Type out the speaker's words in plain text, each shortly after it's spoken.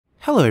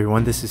Hello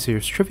everyone, this is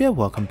Serious Trivia.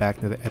 Welcome back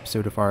to the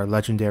episode of our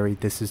legendary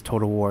This is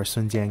Total War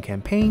Sun Jian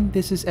campaign.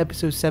 This is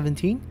episode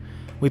 17.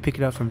 We pick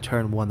it up from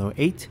turn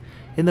 108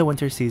 in the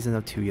winter season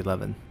of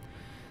 211.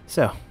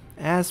 So,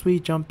 as we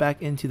jump back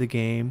into the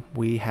game,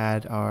 we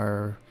had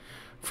our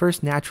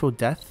first natural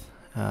death.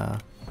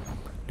 Zhou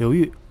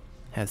Yu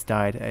has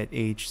died at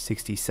age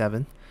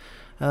 67.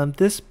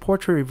 This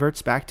portrait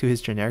reverts back to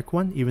his generic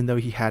one, even though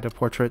he had a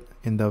portrait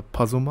in the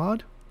puzzle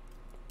mod.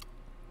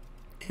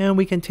 And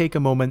we can take a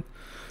moment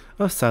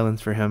of silence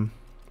for him.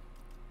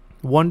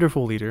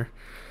 Wonderful leader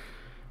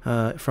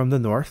from the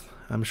north.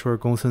 I'm sure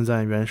Sun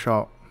Jian and Yuan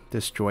Shao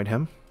destroyed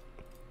him.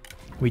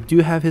 We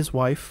do have his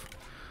wife,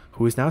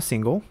 who is now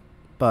single,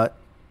 but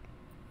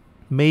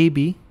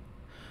maybe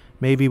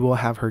we'll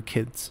have her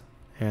kids,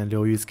 and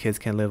Liu Yu's kids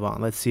can live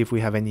on. Let's see if we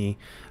have any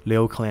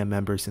Liu clan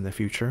members in the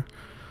future.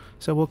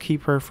 So we'll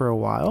keep her for a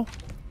while.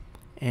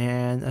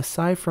 And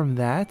aside from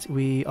that,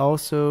 we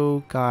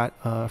also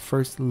got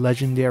first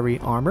legendary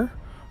armor,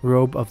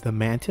 Robe of the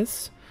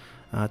Mantis,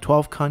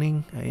 12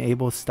 cunning,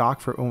 able stock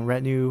for own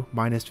retinue,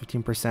 minus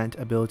 15%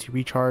 ability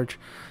recharge.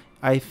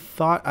 I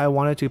thought I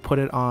wanted to put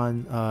it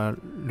on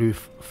Lu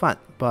Fan,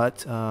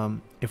 but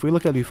if we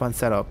look at Lu Fan's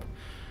setup,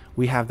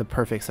 we have the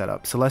perfect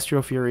setup.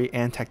 Celestial Fury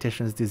and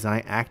Tactician's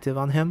Design active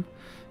on him,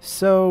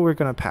 so we're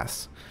gonna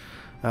pass.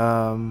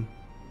 Our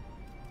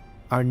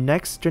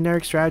next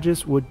generic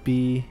strategist would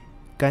be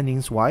Gan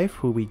Ning's wife,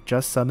 who we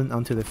just summoned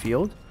onto the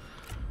field.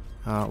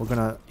 We're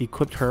gonna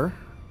equip her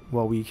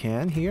what we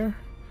can here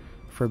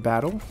for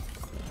battle.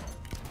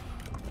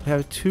 We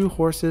have 2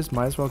 horses,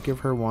 might as well give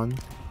her one.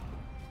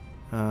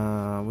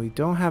 We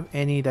don't have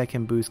any that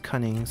can boost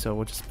cunning, so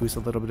we'll just boost a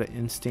little bit of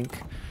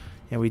instinct.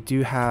 And we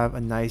do have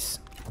a nice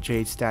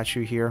jade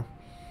statue here.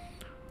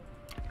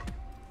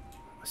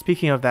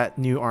 Speaking of that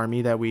new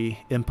army that we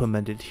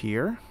implemented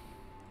here,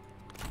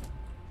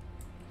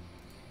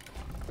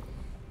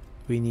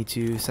 we need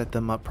to set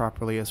them up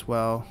properly as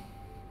well.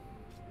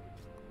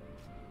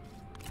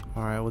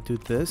 Alright, we'll do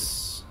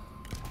this.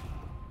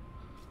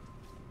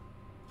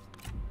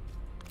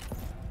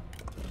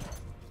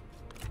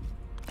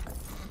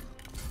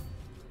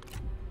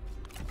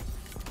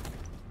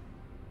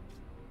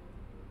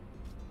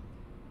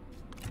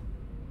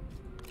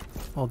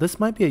 Well, this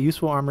might be a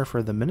useful armor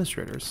for the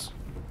administrators,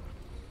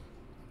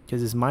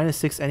 because it's minus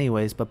 6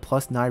 anyways, but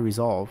plus 9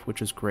 resolve,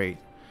 which is great.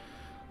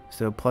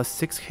 So plus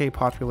 6k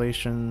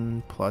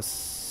population, plus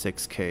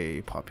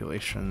 6k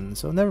population.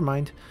 So never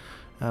mind.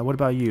 What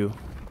about you?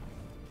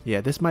 Yeah,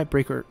 this might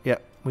break her. Yeah,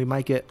 we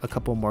might get a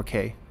couple more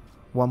K.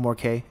 1 more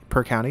K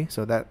per county,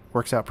 so that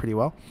works out pretty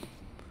well.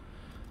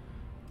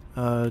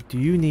 Do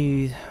you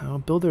need... Oh,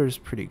 builder is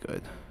pretty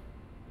good,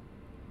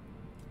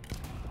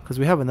 because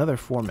we have another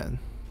foreman.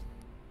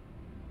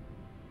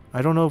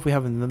 I don't know if we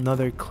have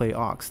another clay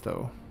ox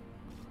though.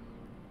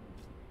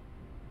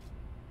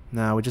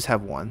 No, we just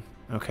have one.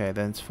 Okay,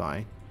 then it's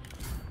fine.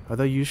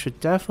 Although you should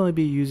definitely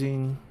be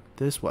using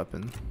this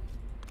weapon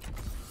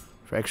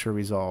for extra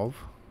resolve.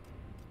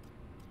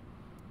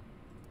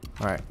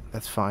 Alright,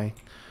 that's fine.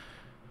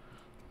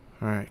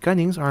 Alright, Gan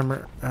Ning's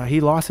armor.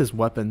 He lost his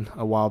weapon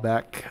a while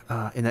back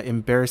in an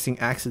embarrassing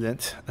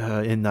accident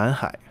in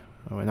Nanhai.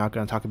 We're not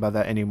going to talk about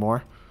that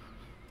anymore.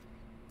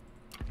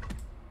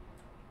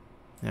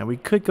 Now we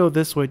could go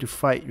this way to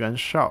fight Yuan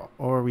Shao,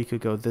 or we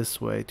could go this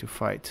way to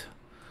fight.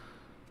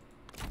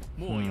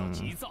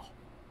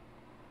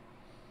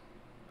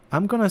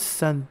 I'm gonna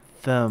send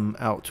them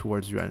out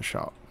towards Yuan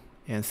Shao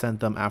and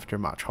send them after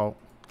Ma Chao,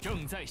 because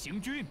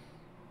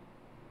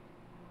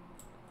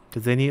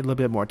they need a little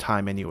bit more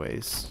time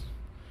anyways.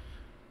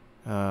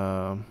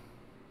 1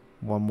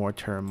 more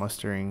turn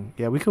mustering.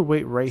 Yeah, we could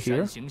wait right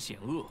here.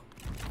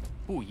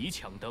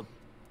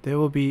 They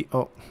will be...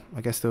 Oh,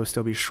 I guess they'll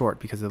still be short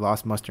because they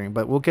lost mustering,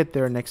 but we'll get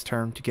there next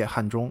turn to get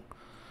Hanzhong.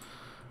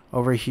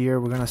 Over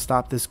here, we're gonna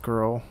stop this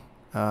girl.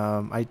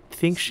 I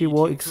think she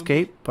will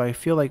escape, but I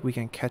feel like we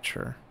can catch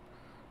her.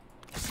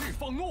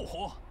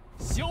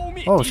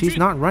 Oh, she's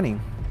not running.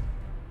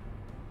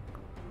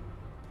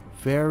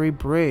 Very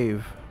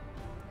brave.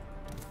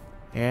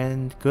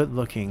 And good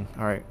looking.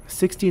 Alright,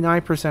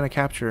 69% of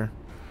capture.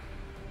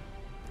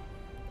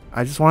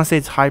 I just want to say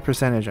it's high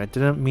percentage. I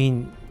didn't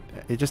mean...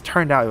 It just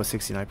turned out it was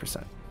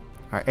 69%.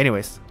 Alright,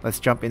 anyways, let's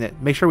jump in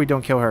it. Make sure we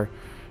don't kill her.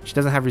 She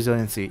doesn't have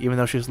resiliency, even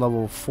though she's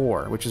level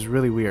 4, which is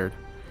really weird.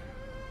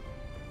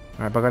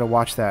 Alright, but I gotta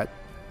watch that.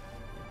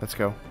 Let's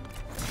go.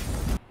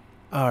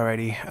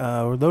 Alrighty,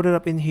 we're loaded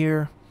up in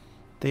here.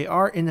 They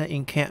are in an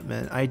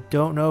encampment. I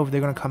don't know if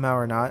they're gonna come out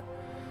or not.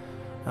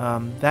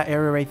 That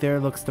area right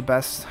there looks the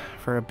best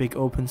for a big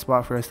open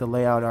spot for us to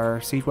lay out our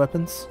siege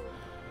weapons.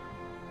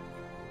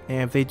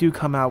 And if they do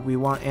come out, we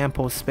want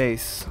ample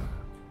space.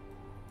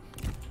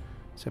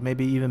 So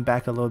maybe even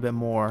back a little bit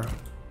more,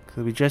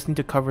 because we just need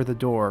to cover the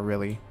door,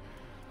 really.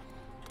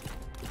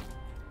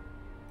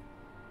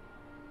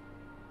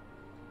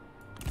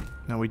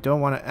 Now we don't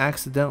want to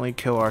accidentally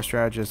kill our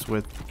strategist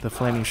with the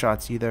flaming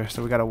shots either,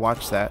 so we gotta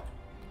watch that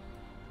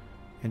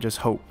and just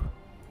hope.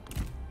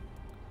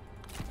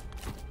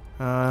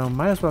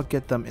 Might as well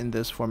get them in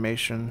this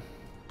formation.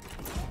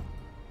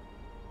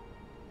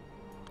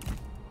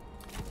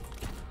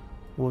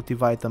 We'll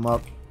divide them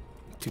up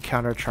to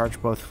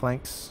countercharge both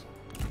flanks.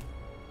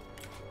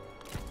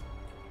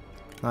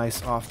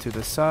 Nice, off to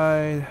the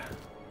side.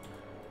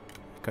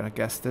 Gonna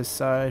guess this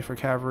side for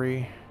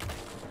cavalry.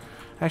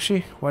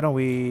 Actually, why don't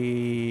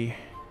we...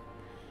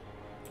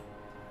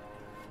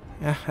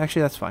 Yeah,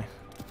 actually that's fine.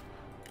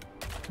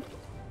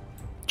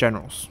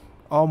 Generals.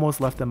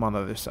 Almost left them on the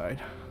other side.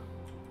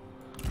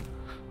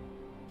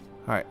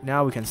 Alright,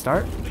 now we can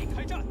start.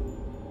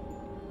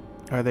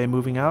 Are they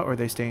moving out or are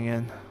they staying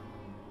in?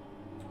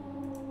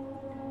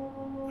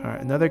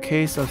 Alright, another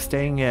case of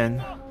staying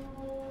in.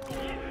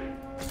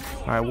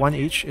 Alright, one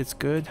each, it's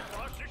good.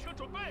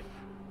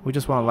 We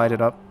just want to light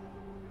it up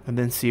and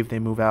then see if they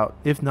move out.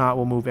 If not,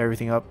 we'll move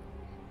everything up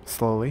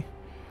slowly.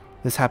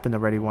 This happened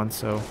already once,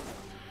 so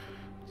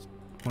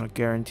I want to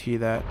guarantee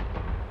that.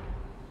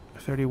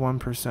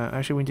 31%.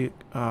 Actually, we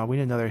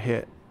need another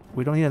hit.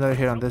 We don't need another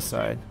hit on this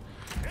side.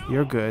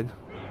 You're good.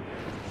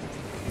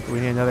 We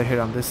need another hit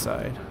on this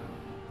side.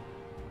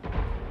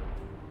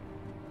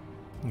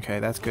 Okay,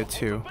 that's good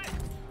too.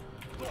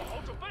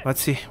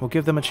 Let's see. We'll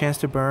give them a chance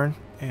to burn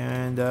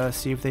and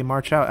see if they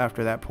march out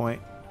after that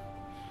point.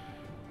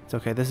 It's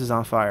okay. This is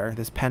on fire.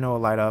 This panel will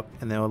light up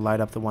and then it will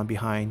light up the one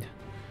behind.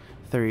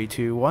 3,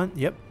 2, 1.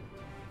 Yep.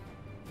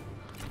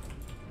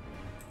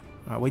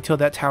 Wait till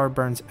that tower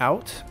burns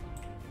out.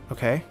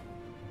 Okay.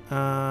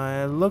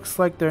 It looks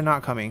like they're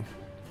not coming.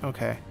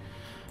 Okay.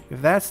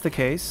 If that's the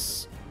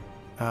case,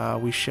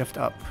 we shift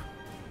up.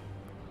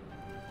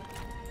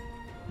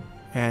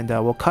 And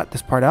we'll cut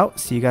this part out.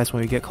 See you guys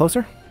when we get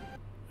closer.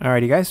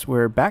 Alrighty guys,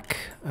 we're back.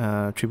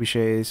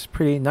 Trebuchet is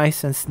pretty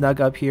nice and snug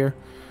up here.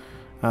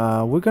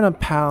 We're gonna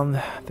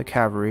pound the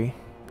cavalry.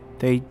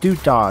 They do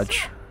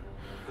dodge,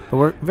 but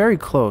we're very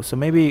close, so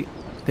maybe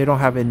they don't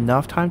have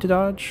enough time to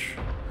dodge.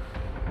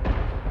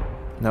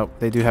 Nope,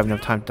 they do have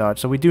enough time to dodge.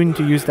 So we do need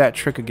to use that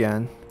trick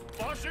again,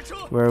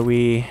 where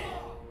we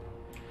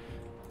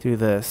do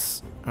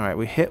this. Alright,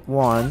 we hit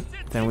one,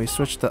 then we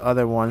switch the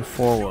other one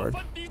forward.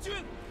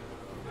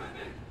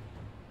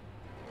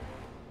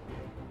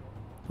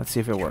 Let's see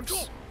if it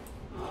works.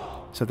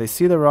 So they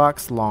see the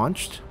rocks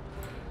launched.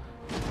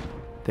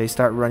 They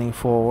start running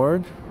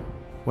forward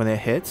when it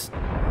hits.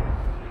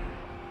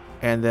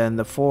 And then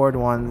the forward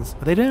ones,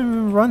 they didn't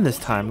even run this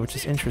time, which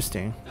is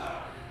interesting.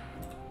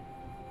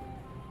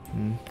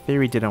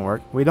 Theory didn't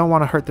work. We don't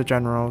want to hurt the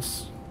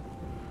generals.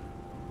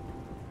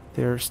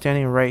 They're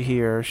standing right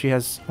here. She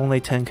has only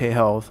 10k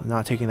health. I'm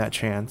not taking that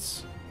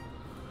chance.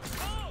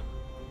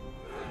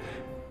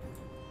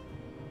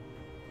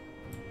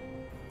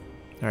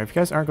 Alright, if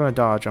you guys aren't going to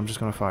dodge, I'm just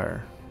going to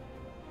fire.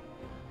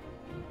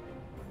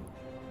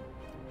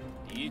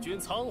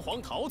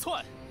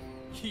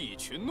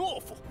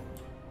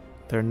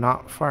 They're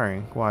not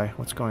firing. Why?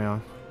 What's going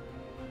on?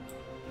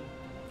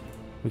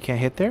 We can't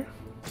hit there?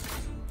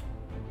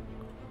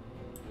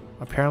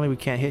 Apparently we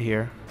can't hit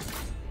here.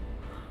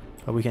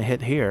 But we can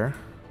hit here.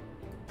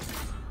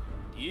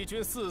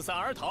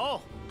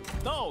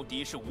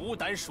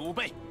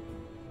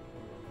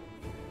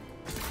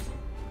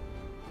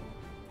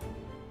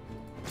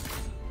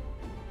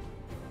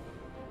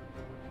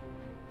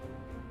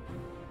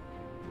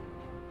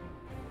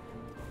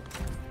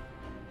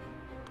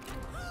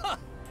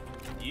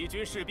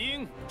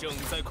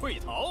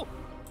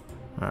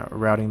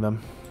 Routing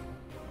them.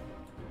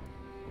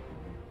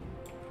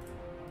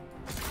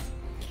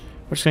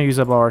 We're just gonna use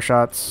up all our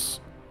shots,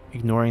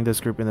 ignoring this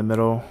group in the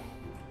middle.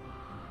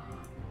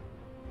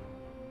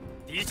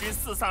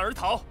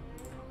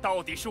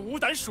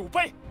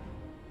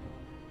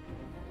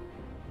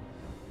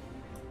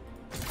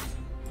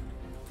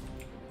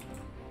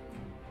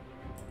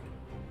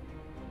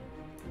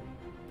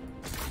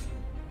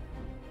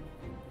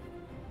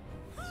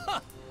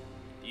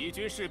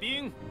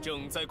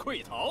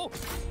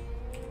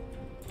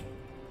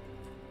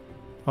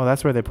 Oh,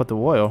 that's where they put the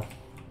oil.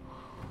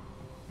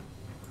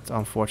 It's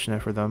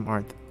unfortunate for them,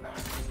 aren't they?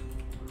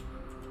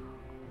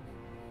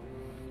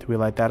 Do we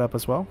light that up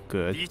as well?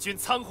 Good.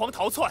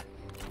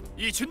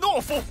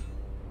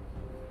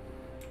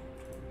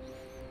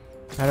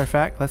 Matter of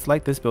fact, let's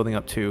light this building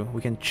up too.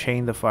 We can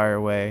chain the fire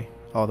away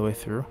all the way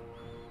through.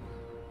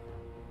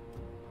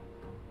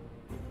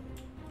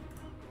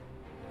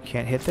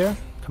 Can't hit there?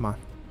 Come on.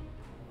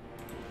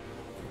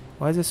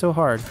 Why is it so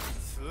hard?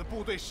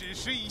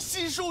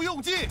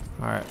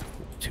 Alright,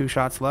 2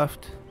 shots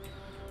left.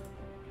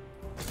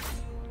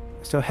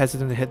 Still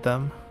hesitant to hit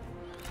them.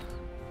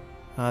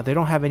 They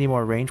don't have any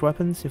more range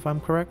weapons, if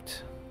I'm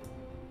correct.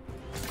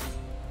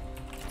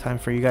 Time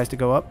for you guys to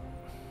go up.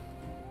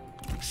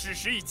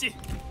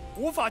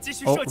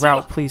 Oh,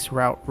 route, please,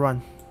 route,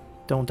 run.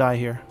 Don't die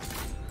here.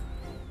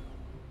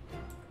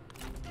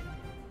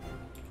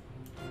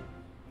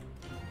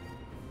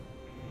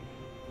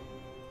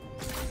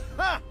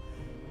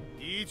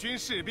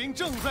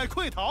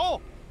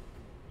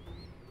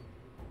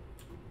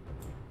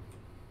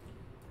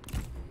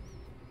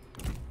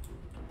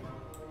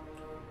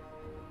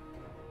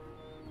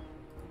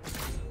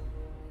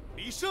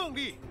 胜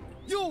利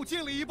又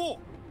进了一步。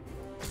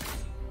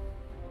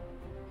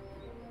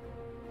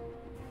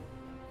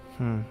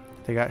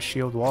They got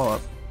shield wall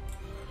up.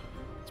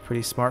 It's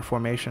pretty smart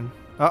formation.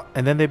 Oh,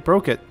 and then they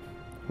broke it.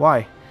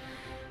 Why?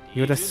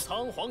 You would have.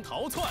 仓皇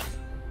逃窜，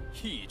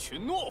一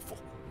群懦夫。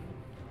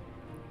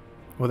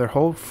 Well, their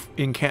whole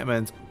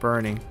encampment's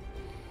burning.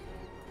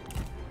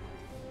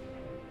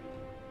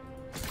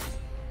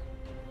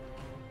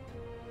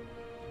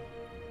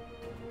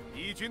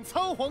 敌军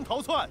仓皇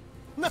逃窜，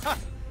那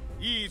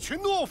一群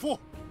懦夫。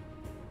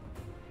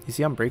 Is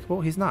he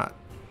unbreakable? He's not.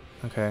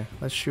 Okay,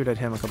 let's shoot at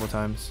him a couple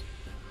times.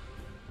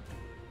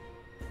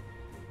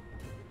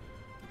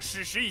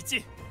 事时已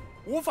尽，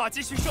无法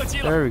继续射击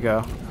了。 There we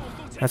go.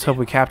 Let's hope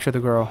we capture the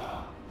girl.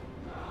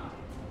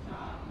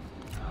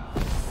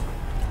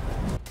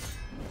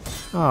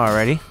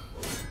 Alrighty.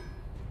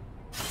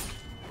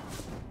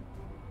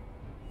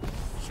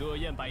 设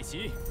宴摆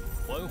席，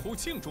欢呼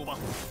庆祝吧。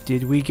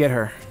 Did we get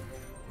her?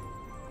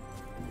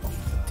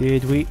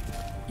 Did we?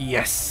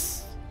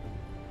 Yes.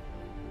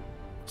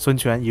 Sun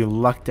Jian, you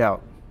lucked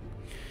out.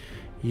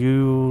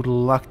 You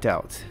lucked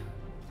out.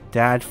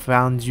 Dad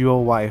found you a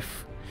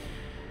wife.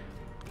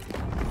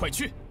 快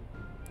去！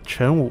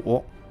 Chen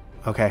Wu.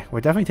 Okay,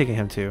 we're definitely taking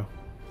him too.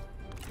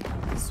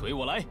 随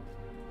我来，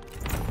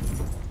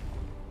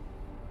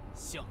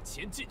向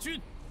前进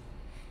军。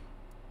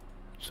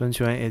 Sun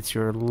Jian, it's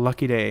your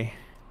lucky day.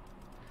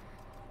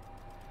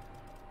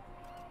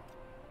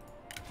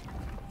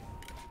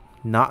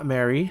 Not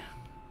marry.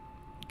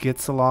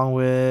 Gets along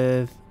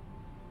with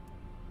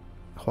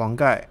Huang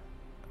Gai.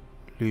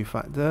 Lu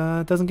Fan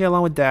doesn't get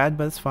along with Dad,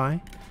 but it's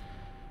fine.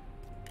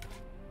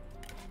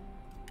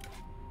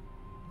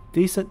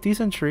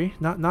 Decent tree.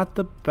 Not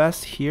the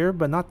best here,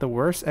 but not the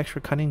worst.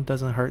 Extra cunning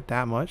doesn't hurt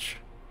that much.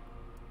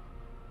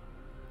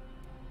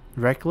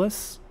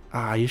 Reckless?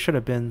 Ah, you should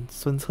have been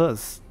Sun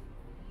Ce's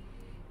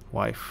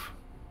wife.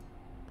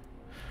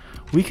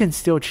 We can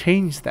still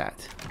change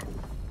that.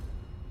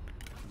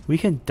 We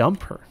can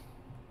dump her.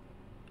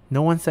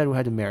 No one said we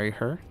had to marry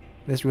her.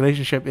 This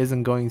relationship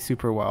isn't going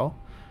super well.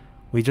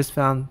 We just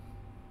found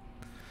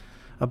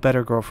a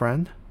better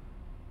girlfriend.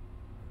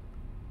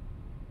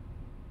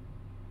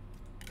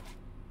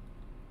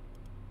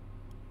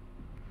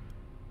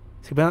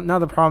 See, but now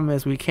the problem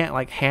is we can't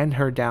like hand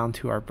her down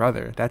to our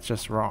brother. That's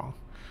just wrong.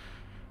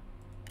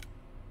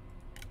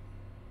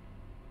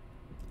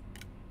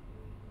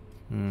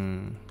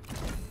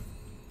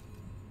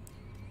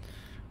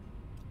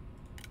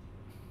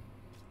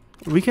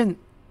 We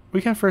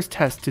can first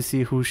test to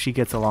see who she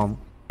gets along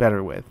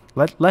better with.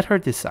 Let her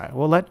decide.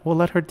 We'll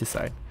let her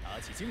decide.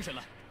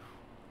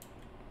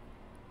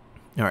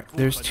 All right,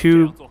 there's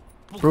two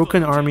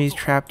broken armies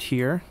trapped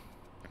here.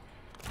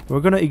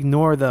 We're gonna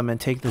ignore them and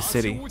take the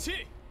city.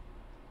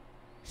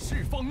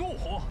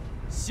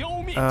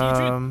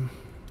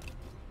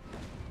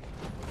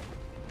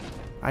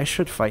 I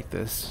should fight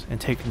this and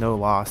take no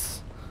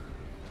loss.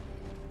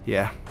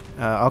 Yeah,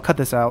 I'll cut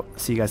this out.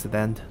 See you guys at the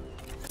end.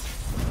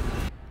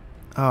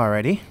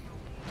 Alrighty.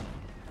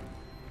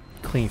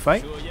 Clean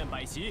fight.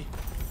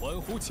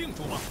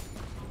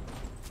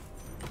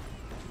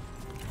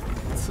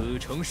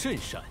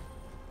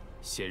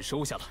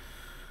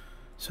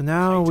 So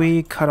now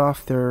we cut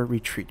off their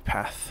retreat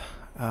path.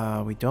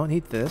 We don't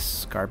need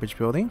this garbage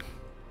building.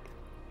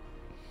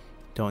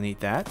 Don't need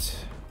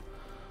that.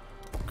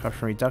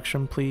 Corruption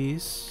reduction,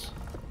 please.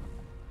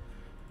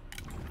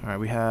 Alright,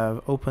 we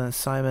have open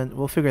assignment.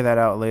 We'll figure that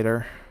out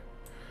later.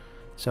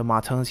 So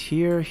Ma Teng's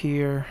here,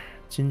 here.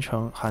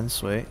 Jincheng, Han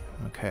Sui.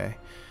 Okay.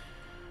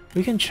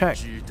 We can check.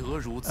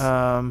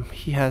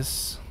 He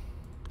has...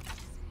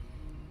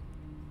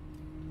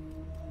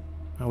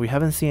 we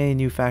haven't seen any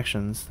new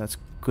factions. That's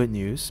good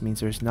news.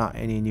 Means there's not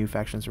any new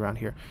factions around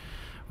here.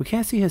 We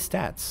can't see his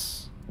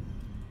stats.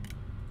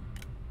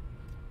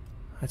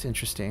 That's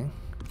interesting.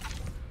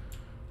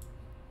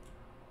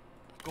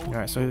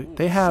 Alright, so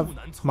they have...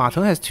 Ma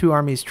Teng has 2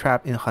 armies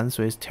trapped in Han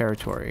Sui's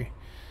territory.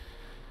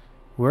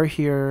 We're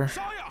here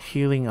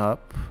healing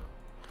up.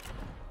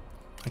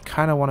 I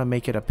kind of want to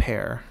make it a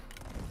pair.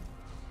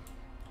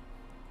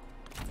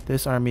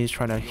 This army is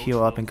trying to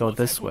heal up and go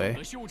this way.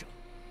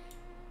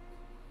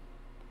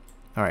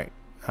 Alright.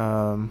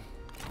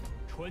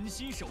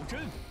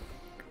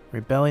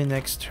 Rebellion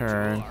next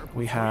turn.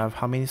 We have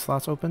how many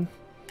slots open?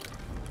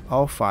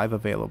 All 5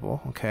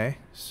 available. Okay.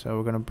 So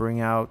we're going to bring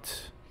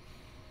out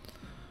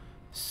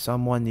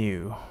someone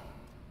new.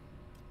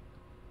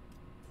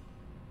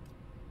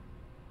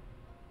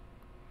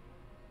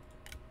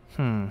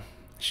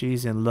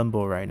 She's in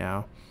limbo right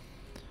now.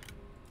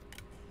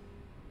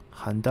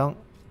 Han Deng.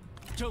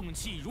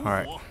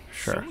 Alright,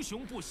 sure.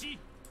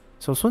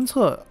 So Sun Ce,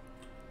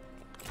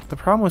 the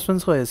problem with Sun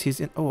Ce is he's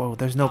in... Oh,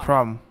 there's no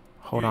problem.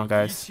 Hold on,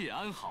 guys.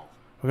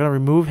 We're gonna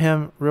remove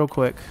him real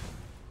quick.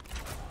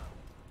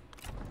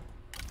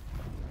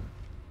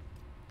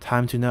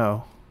 Time to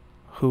know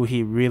who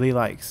he really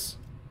likes.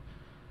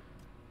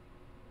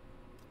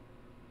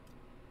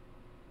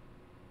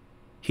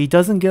 He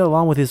doesn't get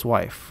along with his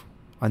wife.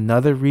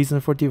 Another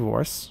reason for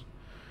divorce.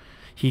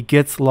 He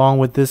gets along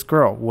with this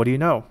girl. What do you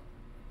know?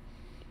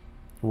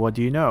 What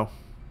do you know?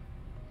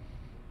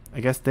 I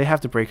guess they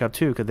have to break up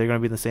too because they're going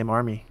to be in the same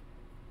army.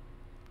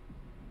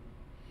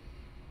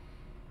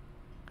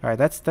 Alright,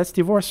 that's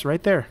divorce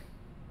right there.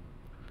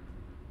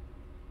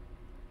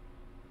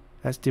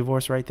 That's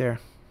divorce right there.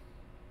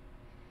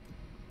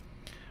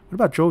 What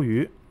about Zhou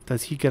Yu?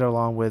 Does he get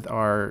along with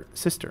our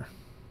sister?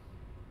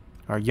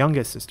 Our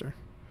youngest sister?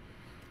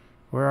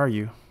 Where are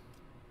you?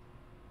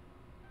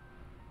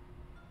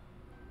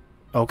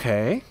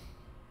 Okay.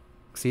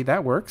 See,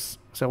 that works.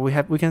 So we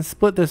can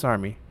split this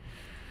army.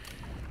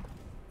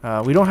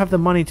 We don't have the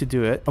money to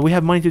do it. We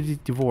have money to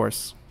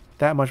divorce.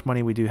 That much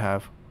money we do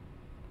have.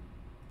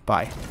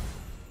 Bye.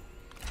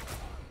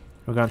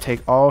 We're gonna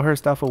take all her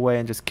stuff away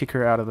and just kick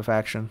her out of the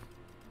faction.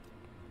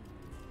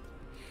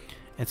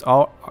 It's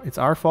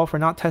our fault for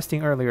not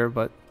testing earlier,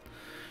 but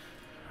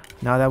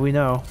now that we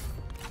know.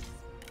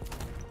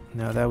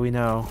 Now that we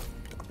know.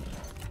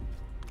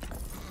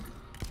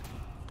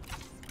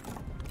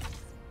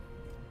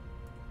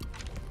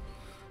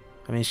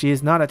 I mean, she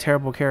is not a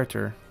terrible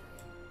character.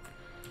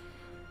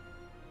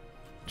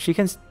 She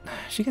can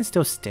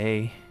still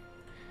stay.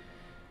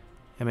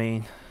 I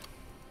mean,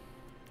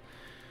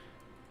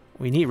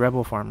 we need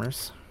rebel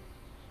farmers.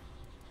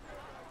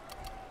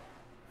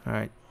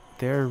 Alright,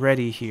 they're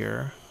ready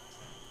here.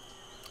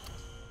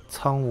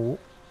 Cangwu.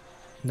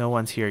 No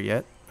one's here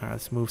yet. Alright,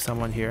 let's move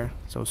someone here.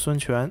 So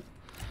Sun Jian.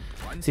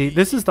 See,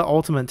 this is the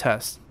ultimate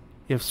test.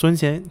 If Sun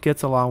Jian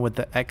gets along with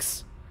the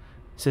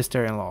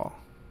ex-sister-in-law.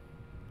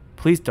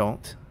 Please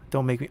don't.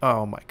 Don't make me...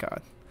 Oh my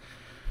god.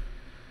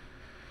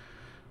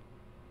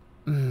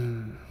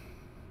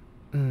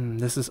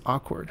 This is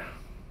awkward.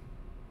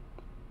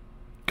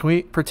 Can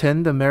we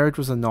pretend the marriage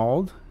was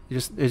annulled?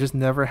 It just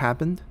never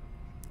happened?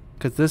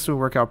 Because this would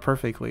work out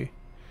perfectly.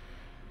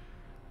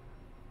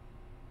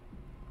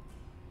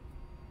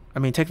 I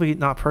mean, technically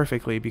not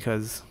perfectly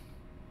because...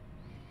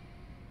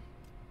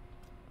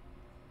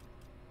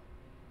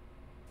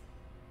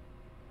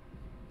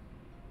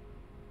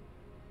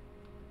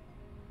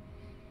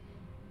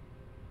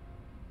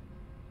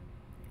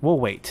 We'll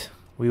wait.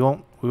 We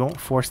won't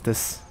force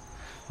this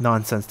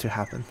nonsense to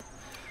happen.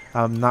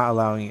 I'm not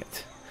allowing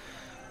it.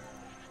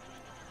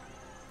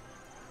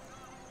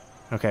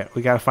 Okay,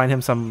 we gotta find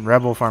him some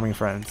rebel farming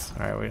friends.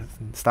 Alright, we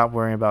stop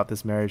worrying about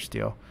this marriage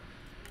deal.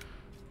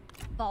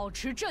 保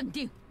持镇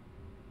定.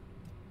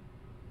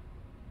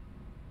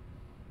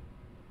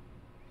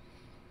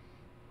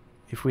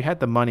 If we had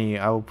the money,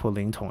 I would put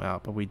Ling Tong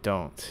out, but we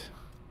don't.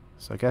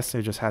 So I guess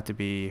it just had to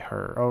be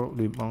her. Oh,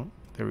 Li Meng.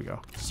 There we go.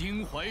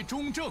 心怀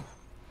忠正.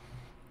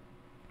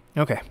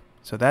 Okay,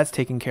 so that's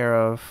taken care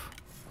of.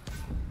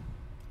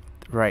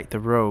 Right, the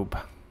robe.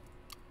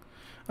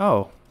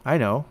 Oh, I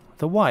know.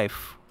 The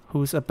wife,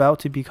 who's about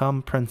to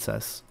become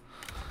princess.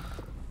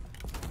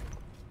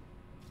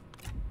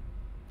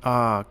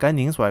 Gan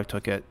Ning's wife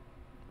took it.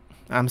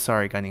 I'm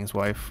sorry, Gan Ning's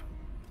wife.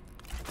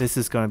 This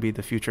is going to be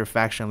the future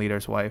faction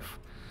leader's wife.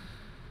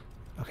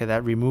 Okay,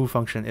 that remove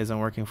function isn't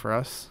working for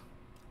us.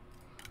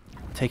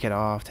 Take it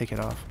off, take it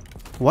off.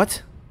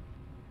 What?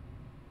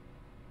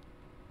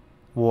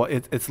 Well,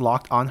 it's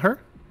locked on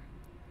her?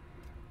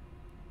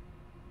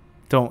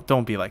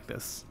 Don't be like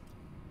this.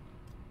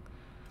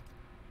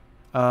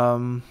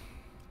 What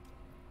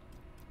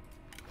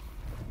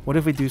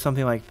if we do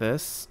something like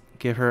this?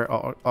 Give her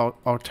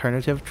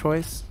alternative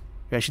choice?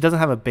 Yeah, she doesn't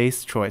have a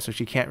base choice, so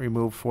she can't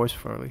remove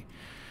forcefully.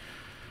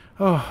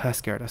 Oh, that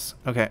scared us.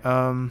 Okay,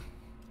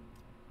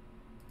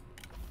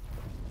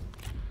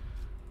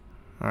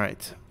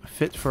 alright.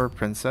 Fit for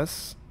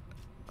princess.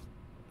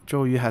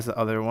 Zhou Yu has the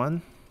other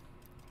one.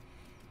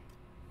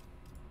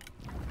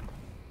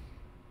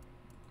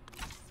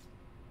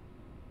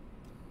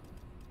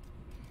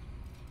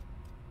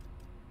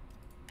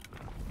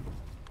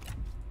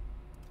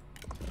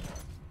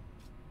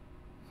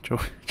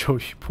 Zhou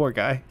Yu, poor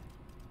guy.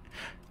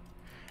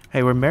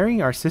 Hey, we're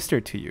marrying our sister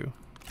to you.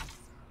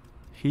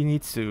 He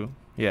needs to...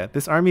 Yeah,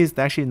 this army is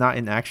actually not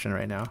in action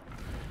right now.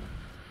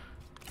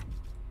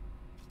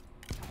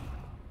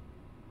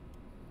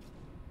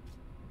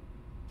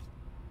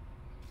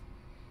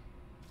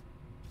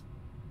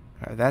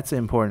 Alright, that's an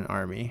important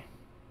army.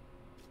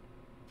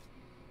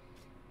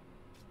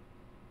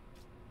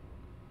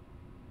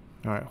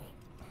 Alright,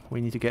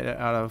 we need to get it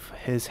out of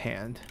his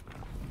hand.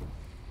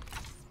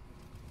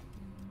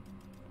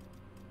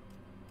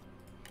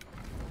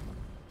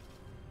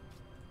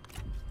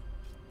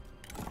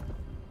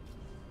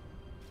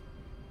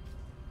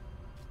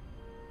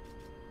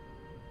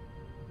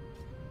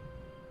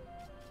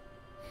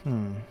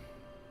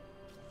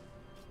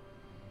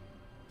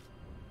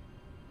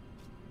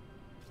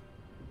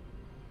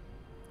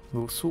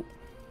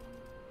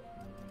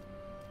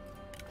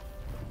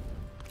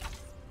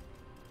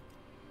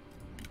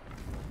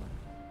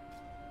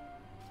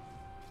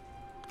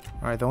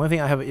 Alright, the only thing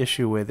I have an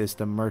issue with is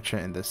the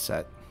merchant in this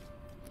set.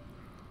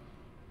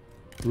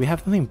 Do we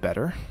have something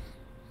better?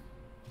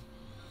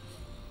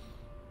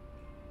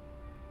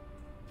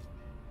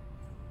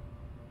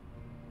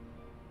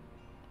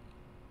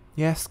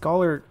 Yeah,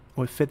 Scholar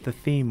would fit the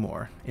theme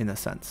more in a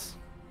sense.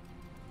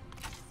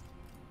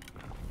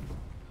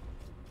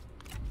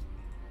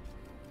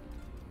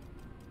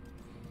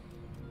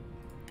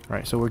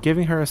 Right, so we're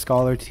giving her a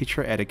scholar to teach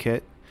her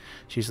etiquette.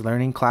 She's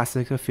learning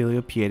classic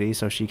filial piety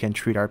so she can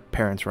treat our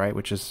parents right,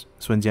 which is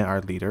Sun Jian,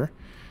 our leader.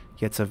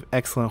 Gets of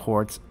excellent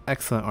hordes,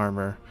 excellent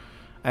armor,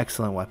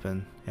 excellent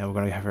weapon, and we're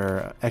going to have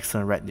her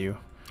excellent retinue.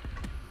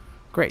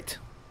 Great.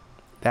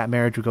 That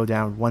marriage will go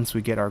down once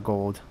we get our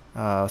gold.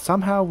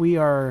 Somehow we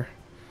are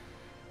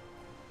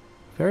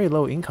very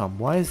low income.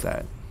 Why is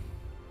that?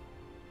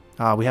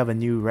 We have a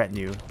new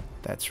retinue.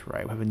 That's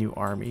right. We have a new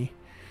army.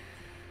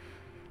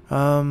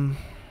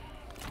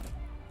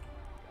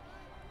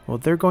 Well,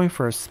 they're going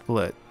for a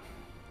split.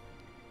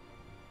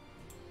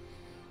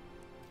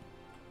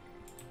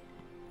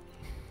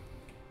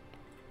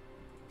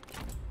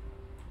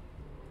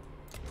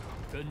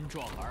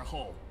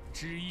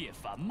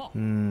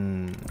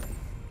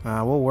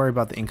 We'll worry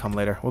about the income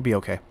later. We'll be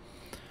okay.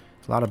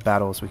 A lot of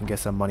battles. We can get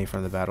some money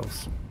from the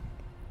battles.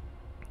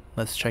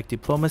 Let's check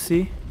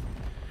diplomacy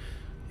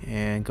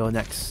and go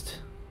next.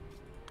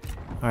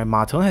 Alright,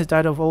 Ma Teng has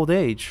died of old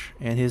age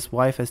and his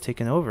wife has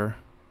taken over.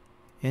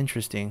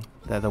 Interesting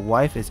that the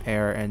wife is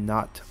heir and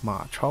not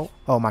Ma Chao.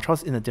 Oh, Ma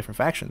Chao's in a different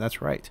faction.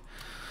 That's right.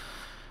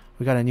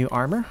 We got a new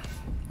armor.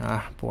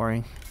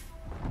 Boring.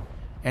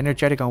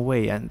 Energetic on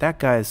Wei, and that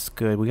guy is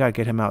good. We gotta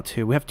get him out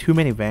too. We have too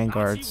many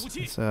vanguards.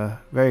 It's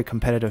a very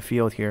competitive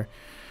field here.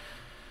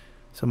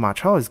 So Ma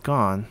Chao is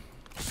gone.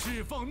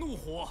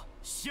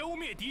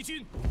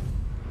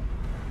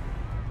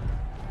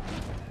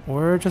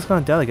 We're just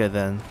gonna delegate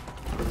then.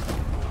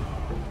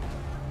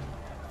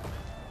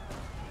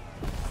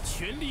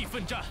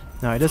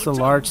 Now it is a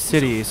large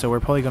city, so we're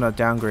probably gonna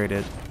downgrade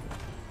it.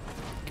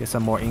 Get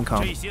some more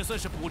income. It's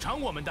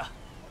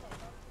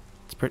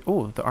pretty.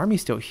 Oh, the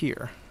army's still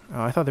here.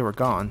 Oh, I thought they were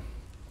gone.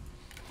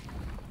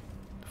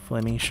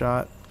 Flaming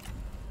shot.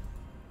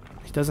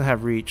 He doesn't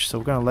have reach, so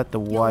we're gonna let the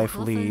wife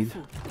lead.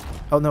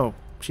 Oh no,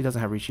 she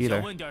doesn't have reach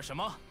either.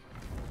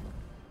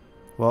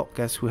 Well,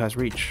 guess who has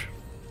reach?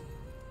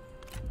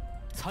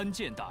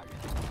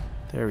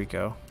 There we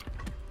go.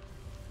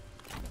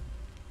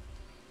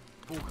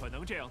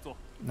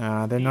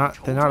 Nah, they're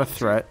not a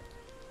threat.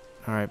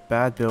 Alright,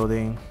 bad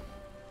building.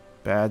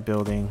 Bad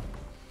building.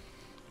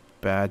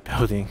 Bad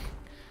building.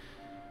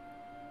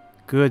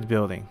 Good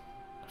building.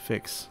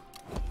 Fix.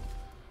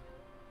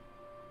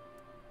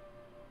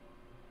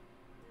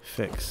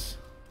 Fix.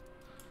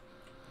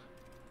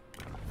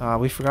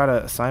 We forgot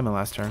an assignment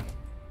last turn.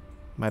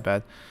 My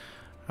bad.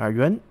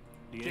 Yuan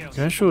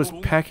Shu is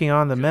packing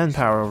on the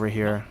manpower over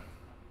here.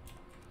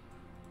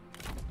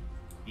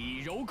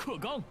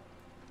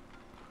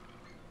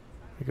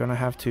 We're gonna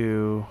have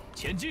to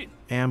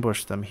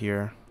ambush them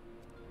here.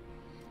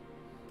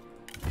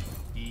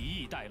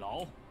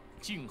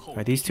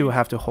 Right, these two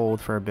have to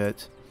hold for a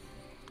bit.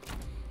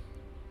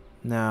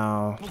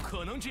 Now,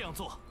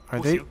 are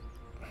they?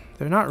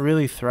 They're not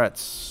really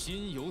threats,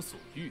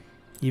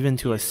 even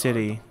to a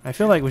city. I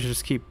feel like we should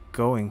just keep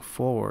going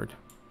forward.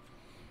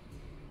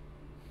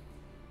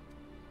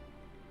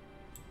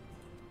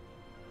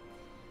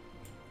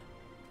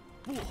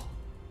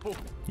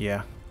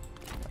 Yeah,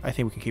 I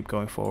think we can keep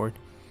going forward.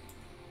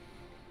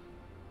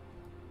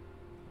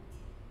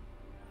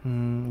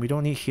 We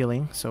don't need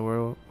healing, so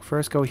we'll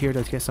first go here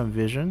to get some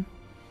vision.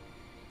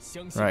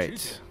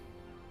 Right.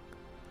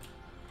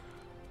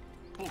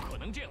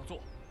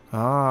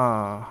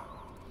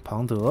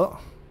 Pang De.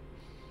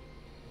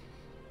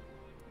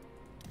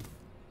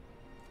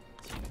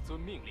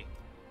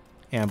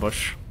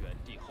 Ambush.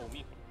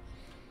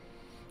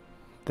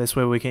 This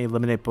way we can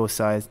eliminate both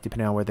sides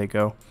depending on where they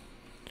go.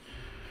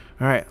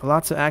 Alright,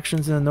 lots of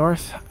actions in the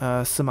north.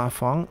 Sima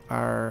Feng,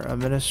 our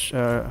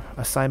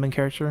assignment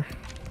character.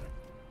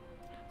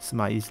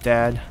 Sima Yi's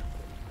dad.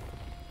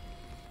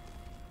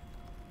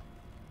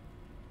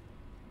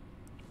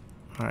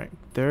 Alright,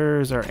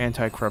 there's our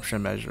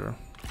anti-corruption measure.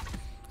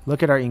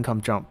 Look at our income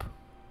jump.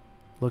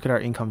 Look at our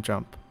income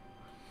jump.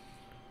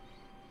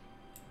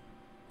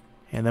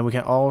 And then we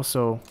can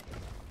also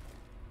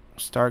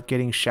start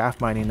getting shaft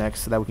mining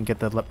next so that we can get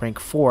the rank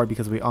 4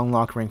 because we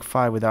unlock rank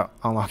 5 without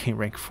unlocking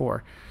rank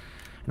 4.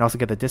 And also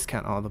get the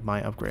discount on the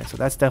mine upgrade. So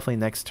that's definitely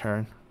next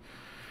turn.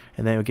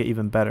 And then it'll get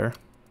even better.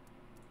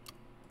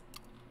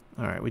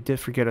 Alright, we did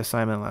forget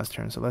assignment last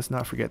turn, so let's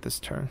not forget this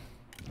turn.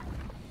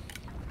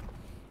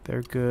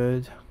 They're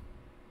good.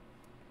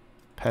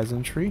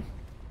 Peasantry.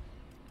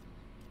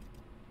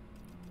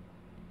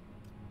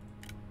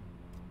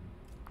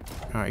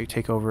 Alright, you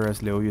take over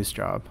as Liu Yu's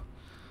job.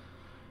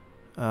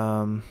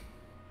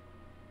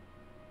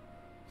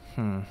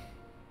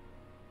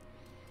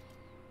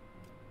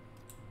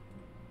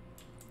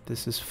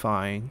 This is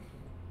fine.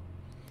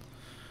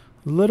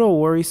 A little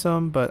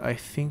worrisome, but I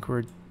think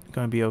we're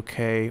gonna be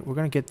okay. We're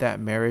gonna get that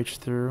marriage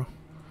through.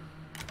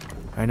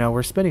 I know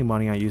we're spending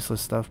money on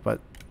useless stuff, but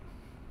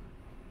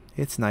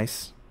it's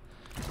nice.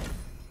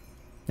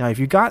 Now, if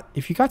you got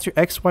your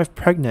ex-wife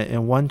pregnant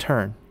in 1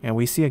 turn, and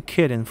we see a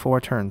kid in 4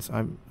 turns,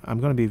 I'm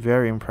gonna be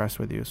very impressed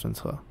with you, Sun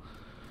Ce.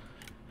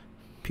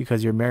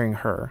 because you're marrying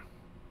her.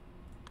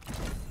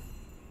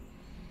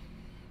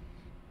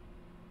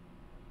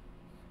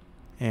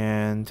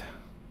 And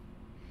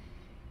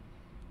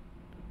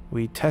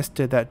we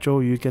tested that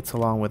Zhou Yu gets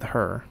along with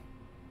her.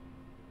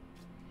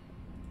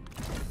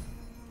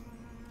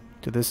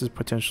 So this is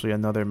potentially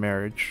another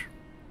marriage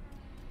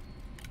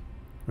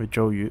with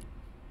Zhou Yu.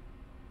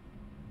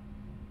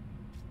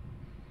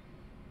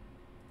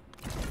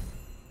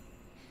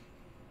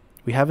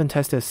 We haven't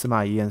tested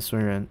Sima Yi and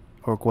Sun Ren,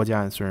 or Guo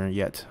Jia and Sun Ren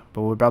yet,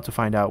 but we're about to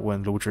find out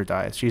when Lu Zhi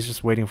dies. She's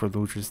just waiting for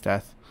Lu Zhi's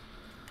death.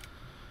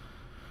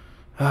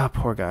 Ah,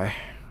 poor guy.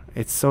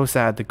 It's so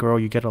sad. The girl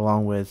you get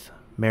along with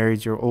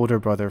married your older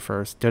brother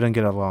first, didn't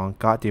get along,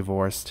 got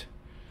divorced.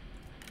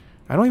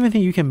 I don't even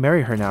think you can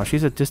marry her now.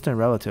 She's a distant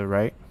relative,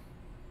 right?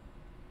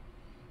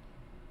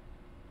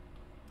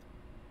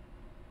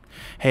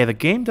 Hey, the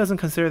game doesn't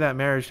consider that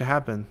marriage to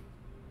happen.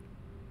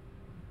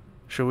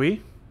 Should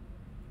we?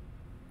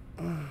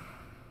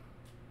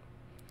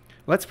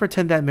 Let's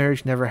pretend that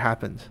marriage never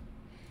happened.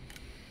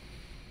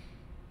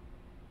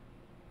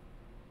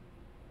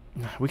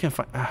 We can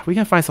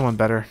find someone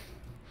better.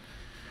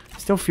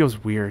 Still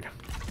feels weird.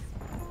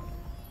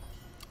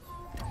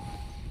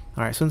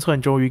 Alright, Sun Ce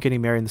and Zhou Yu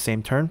getting married in the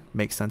same turn.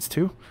 Makes sense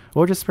too.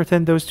 We'll just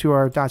pretend those two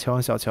are Da Qiao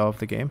and Xiao Qiao of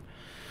the game.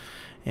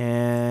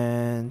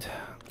 And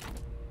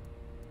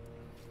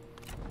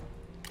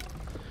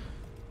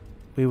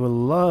we would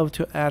love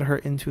to add her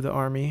into the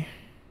army,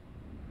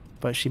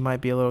 but she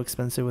might be a little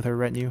expensive with her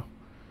retinue.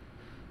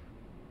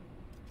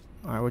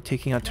 Alright, we're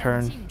taking a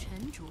turn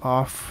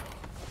off.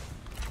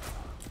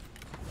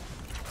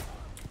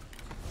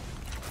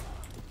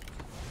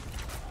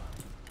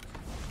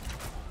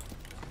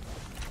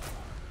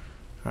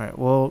 Alright,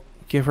 we'll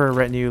give her a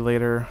retinue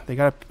later. We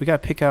gotta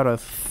pick out a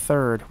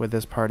third with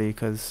this party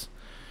because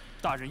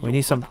we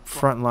need some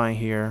front line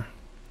here.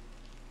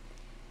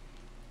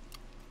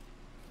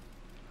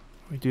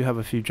 We do have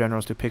a few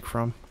generals to pick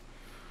from.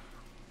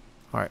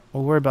 Alright,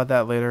 we'll worry about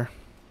that later.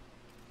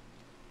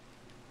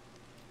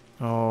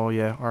 Oh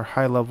yeah, our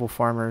high level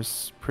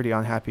farmer's pretty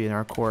unhappy in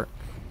our court.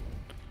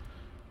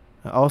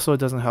 Also, it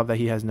doesn't help that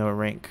he has no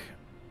rank.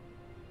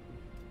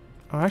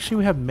 Oh, actually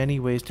we have many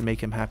ways to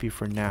make him happy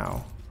for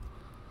now.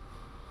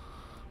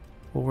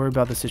 We'll worry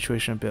about the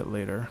situation a bit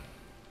later.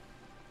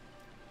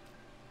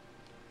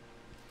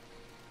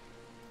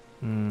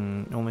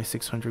 Only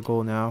 600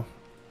 gold now.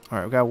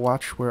 Alright, we gotta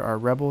watch where our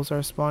rebels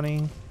are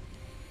spawning.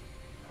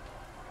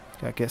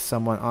 Gotta get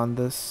someone on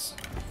this.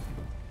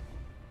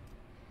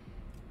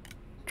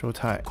 Zhou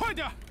Tai.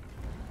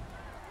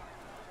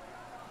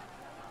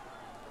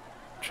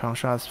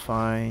 Changsha's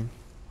fine.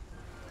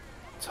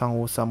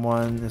 Cangwu,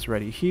 someone is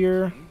ready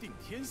here.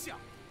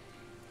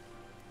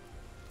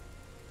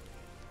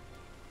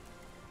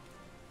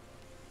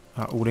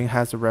 Wuling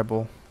has a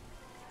rebel.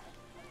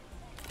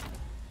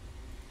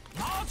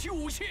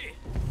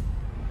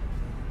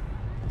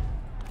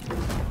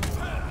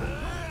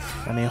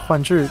 I mean,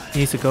 Huan Zhi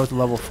needs to go to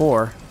level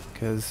 4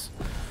 because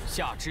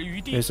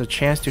there's a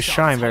chance to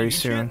shine very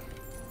soon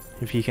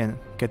if he can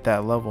get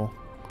that level.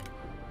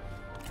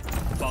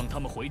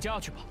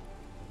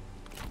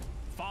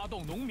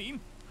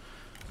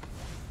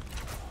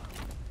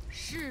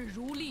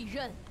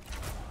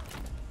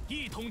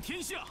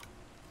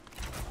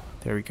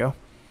 There we go.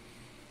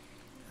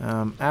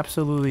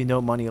 Absolutely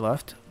no money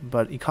left,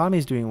 but economy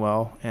is doing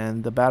well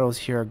and the battles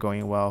here are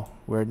going well.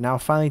 We're now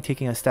finally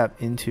taking a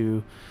step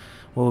into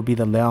what will be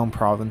the Liang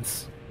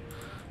province.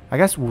 I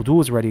guess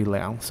Wudu is already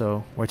Liang,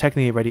 so we're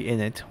technically already in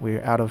it.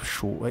 We're out of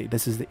Shu. Wait,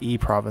 this is the Yi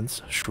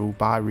province, Shu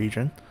Ba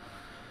region.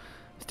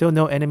 Still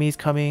no enemies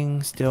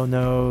coming, still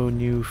no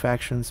new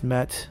factions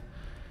met.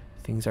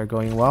 Things are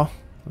going well.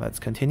 Let's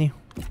continue.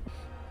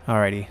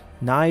 Alrighty,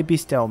 Nai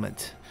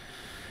Bestelment.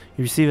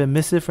 You receive a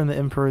missive from the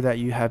Emperor that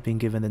you have been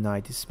given the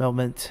Nai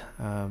Dismeltment.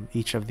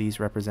 Each of these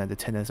represent the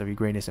tenets of your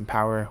greatness and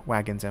power: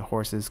 wagons and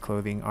horses,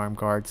 clothing, armed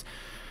guards,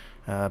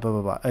 blah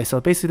blah blah. So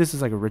basically this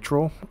is like a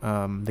ritual.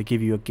 They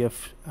give you a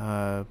gift,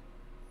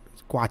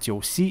 Gua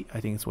Jiu Xi,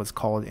 I think it's what's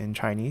called in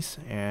Chinese,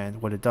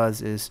 and what it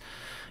does is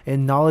it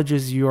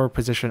acknowledges your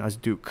position as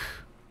Duke,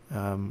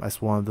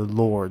 as one of the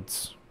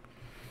lords.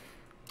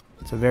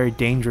 It's a very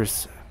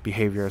dangerous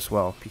behavior as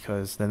well,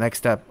 because the next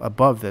step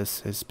above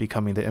this is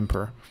becoming the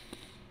Emperor.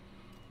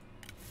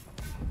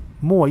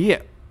 Mo Ye.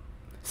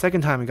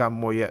 Second time we got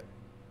Mo Ye.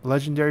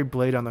 Legendary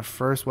blade on the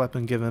first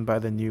weapon given by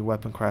the new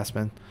weapon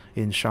craftsman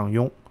in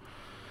Shangyong.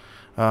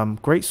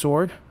 Great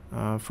sword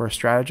for a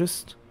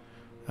strategist.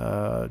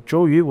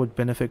 Zhou Yu would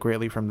benefit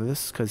greatly from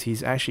this because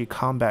he's actually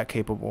combat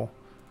capable.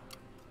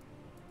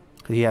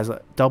 He has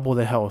double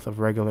the health of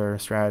regular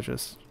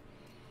strategists.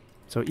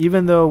 So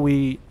even though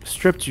we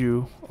stripped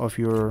you of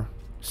your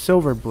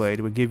silver blade,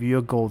 we give you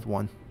a gold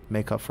one.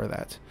 Make up for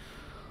that.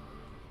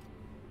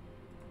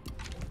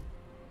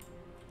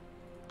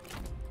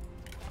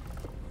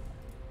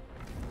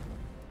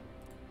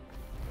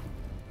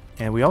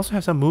 And we also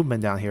have some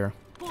movement down here.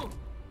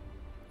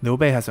 Liu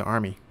Bei has an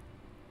army.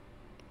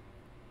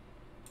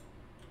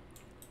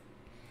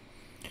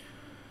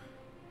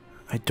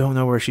 I don't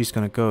know where she's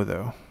going to go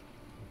though.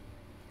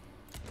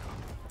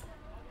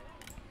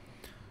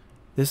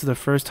 This is the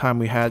first time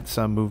we had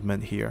some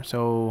movement here,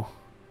 so...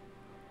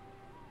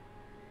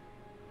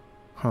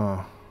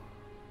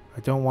 I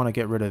don't want to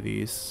get rid of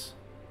these.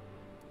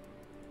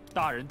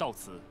 大人到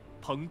此，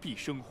蓬荜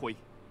生辉。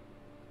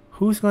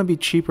 Who's going to be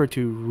cheaper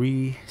to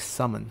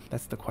re-summon?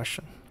 That's the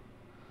question.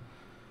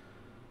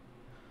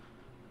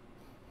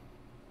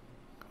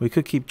 We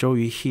could keep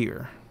Zhou Yu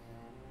here.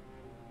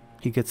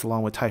 He gets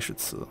along with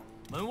Taishitsu.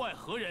 门外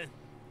何人？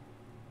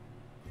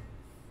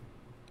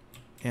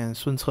 And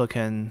Sun Ce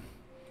can...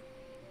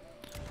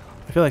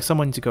 I feel like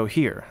someone needs to go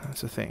here.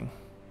 That's the thing.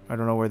 I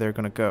don't know where they're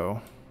going to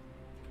go.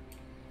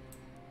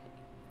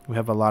 We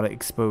have a lot of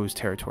exposed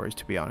territories,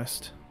 to be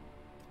honest.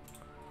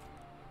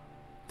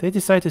 They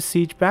decide to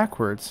siege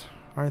backwards.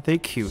 Aren't they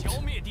cute?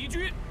 消灭敌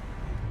军。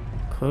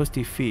 Close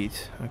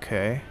defeat.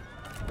 Okay.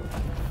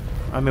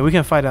 I mean, we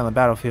can fight on the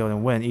battlefield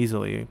and win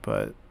easily,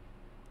 but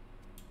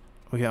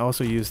we can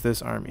also use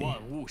this army.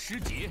 万物失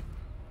节。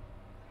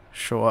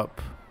 Show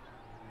up.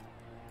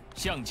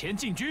 向前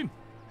进军。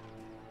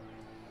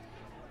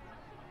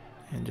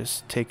 And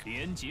just take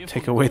连结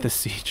take 奉 away 公 the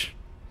siege.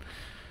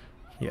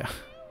 Yeah.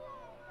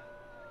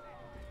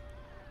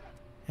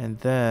 And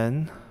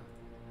then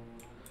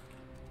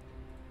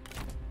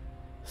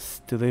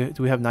do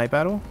we have night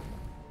battle?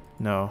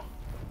 No.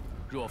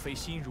 若非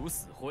心如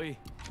死灰，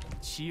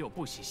岂有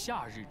不喜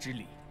夏日之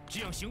理？这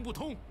样行不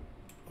通。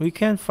 We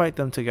can fight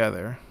them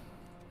together.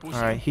 不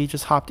All right, 行， he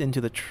just hopped into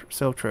the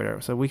silk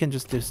trader, so we can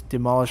just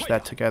demolish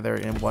that together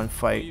in one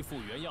fight. 恢复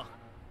原样。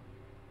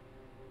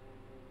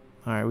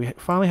 All right, we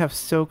finally have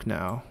silk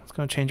now. It's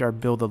going to change our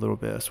build a little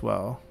bit as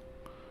well.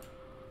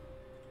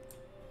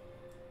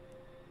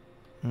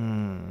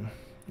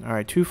 All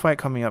right, 2 fight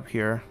coming up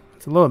here.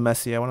 It's a little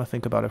messy. I want to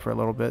think about it for a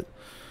little bit.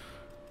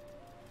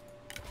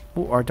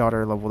 Oh, our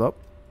daughter leveled up.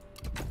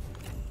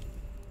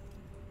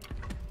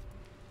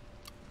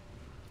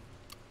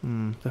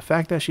 The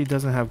fact that she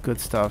doesn't have good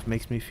stuff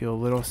makes me feel a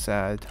little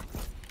sad.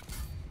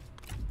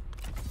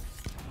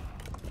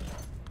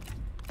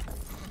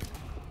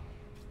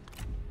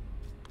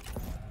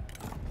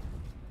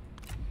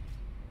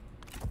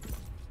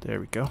 There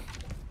we go.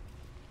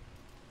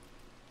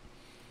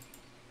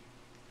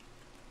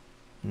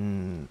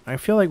 I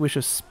feel like we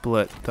should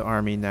split the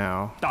army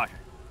now. 大人，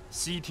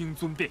悉听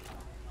尊便。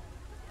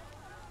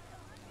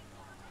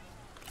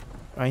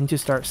 I need to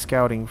start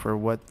scouting for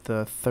what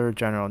the 3rd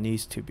general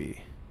needs to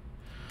be.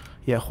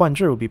 Yeah, Huan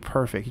Zhi would be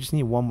perfect. You just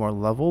need 1 more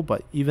level,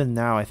 but even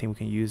now I think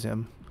we can use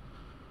him.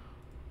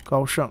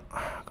 Gao Sheng.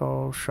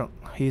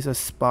 He's a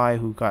spy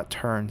who got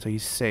turned, so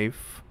he's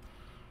safe.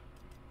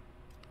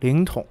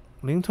 Ling Tong.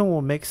 Ling Tong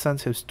will make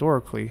sense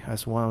historically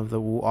as one of the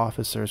Wu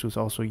officers who's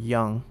also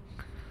young.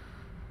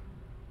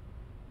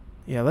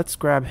 Yeah, let's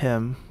grab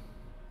him.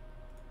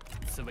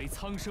 此为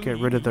苍生 Get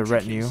rid of the 以立之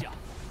天 retinue. 下，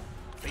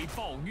非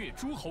暴虐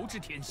诸侯之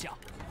天下。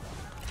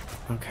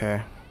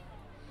 Okay.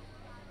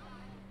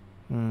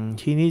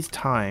 He needs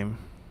time.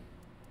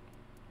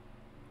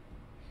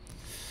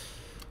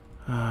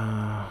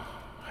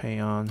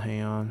 Hang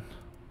on.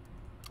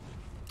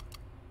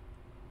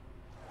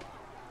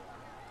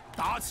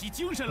 打起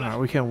精神来！ Alright,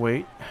 we can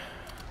wait.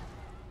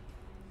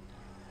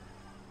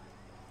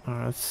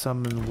 Alright, let's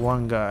summon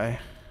 1 guy.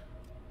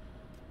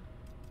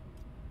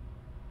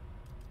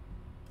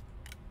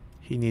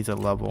 He needs a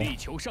level. 力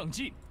求上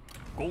进，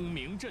功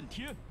名震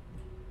天。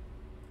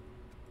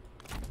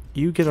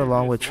 You get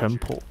along with Chen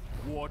Po.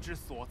 我之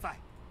所在。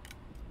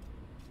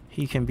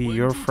 He can be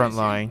your front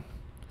line.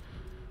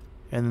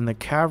 And then the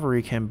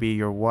cavalry can be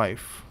your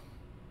wife.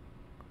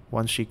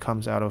 Once she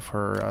comes out of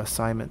her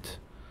assignment.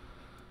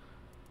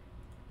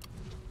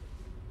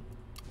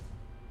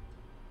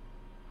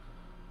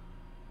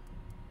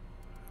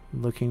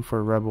 Looking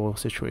for rebel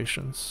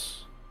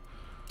situations.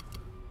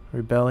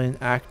 Rebellion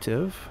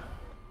active.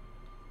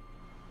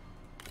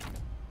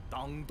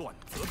 当断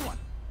则断。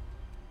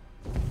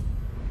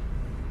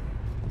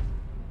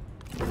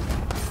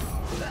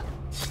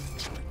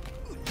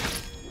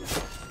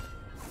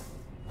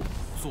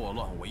 作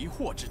乱为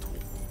祸之徒，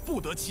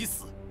不得其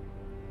死。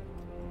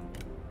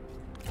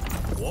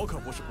我可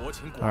不是薄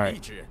情寡义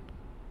之人。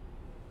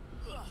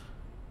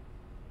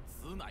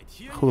此乃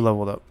天。 Who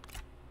leveled up?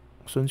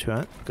 Sun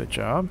Jian, good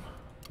job.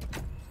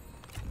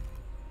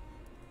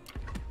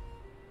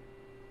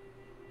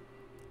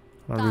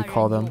 I'm 大 gonna 人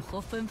recall 有 them. 何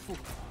吩咐？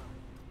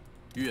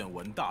 愿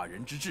闻大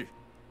人之志，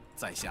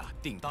在下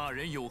定。大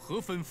人有何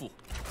吩咐？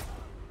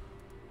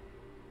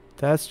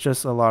 That's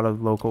just a lot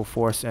of local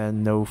force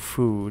and no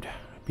food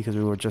because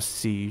we were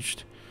just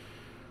sieged.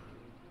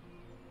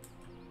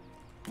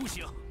 不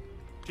行，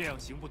这样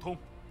行不通。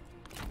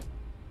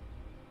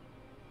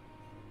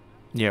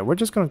 Yeah, we're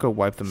just gonna go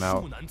wipe them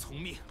out. 恕难从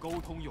命，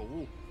沟通有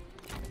误。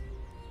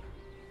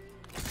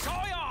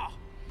杀呀！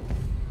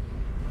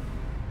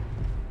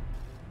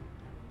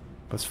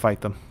 Let's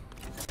fight them.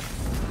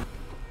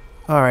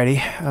 Alrighty,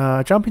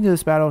 jumping to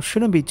this battle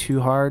shouldn't be too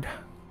hard.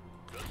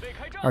 准备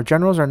开战。 Our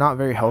generals are not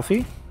very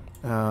healthy,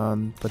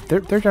 but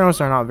their generals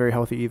are not very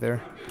healthy either.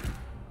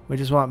 We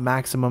just want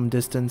maximum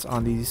distance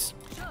on these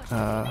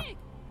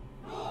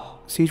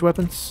siege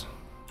weapons.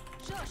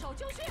 射手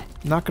就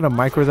Not gonna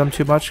micro them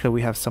too much because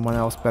we have someone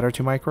else better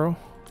to micro.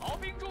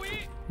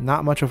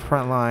 Not much of a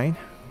front line.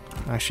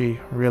 Actually,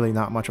 really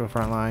not much of a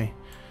front line.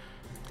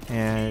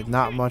 And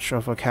not much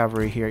of a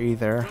cavalry here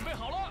either.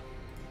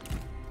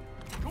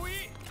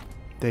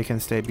 They can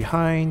stay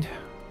behind.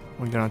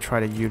 We're gonna try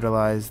to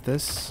utilize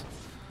this.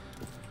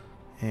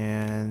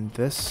 And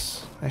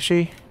this.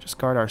 Actually, just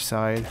guard our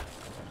side.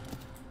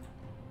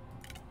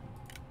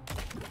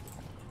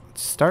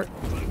 Let's start.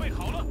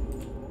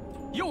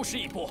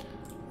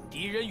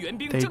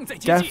 They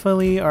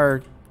definitely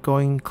are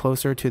going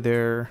closer to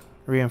their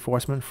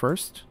reinforcement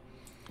first.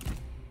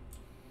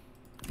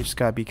 We just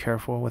gotta be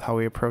careful with how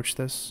we approach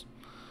this.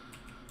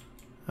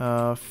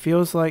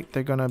 Feels like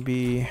they're gonna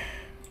be...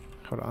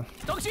 Hold on.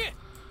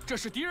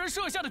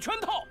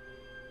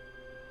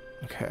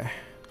 Okay.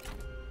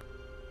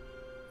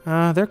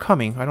 They're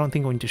coming. I don't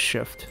think we need to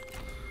shift.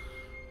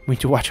 We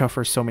need to watch out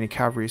for so many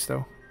cavalries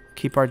though.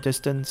 Keep our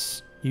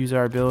distance. Use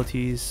our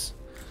abilities.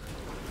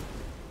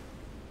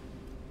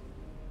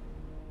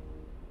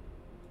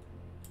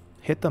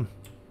 Hit them.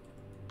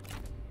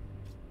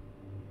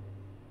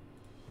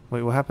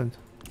 Wait, what happened?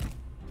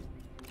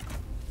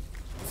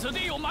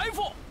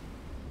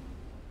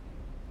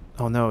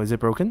 Oh no, is it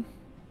broken?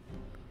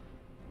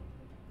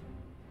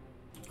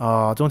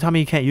 Oh, don't tell me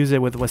you can't use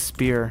it with a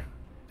spear.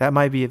 That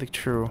might be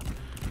true.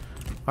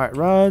 Alright,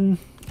 run.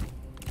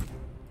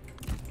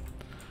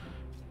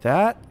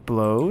 That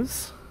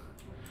blows.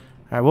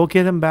 Alright, we'll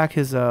get him back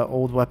his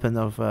old weapon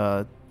of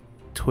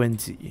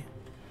Twinsie.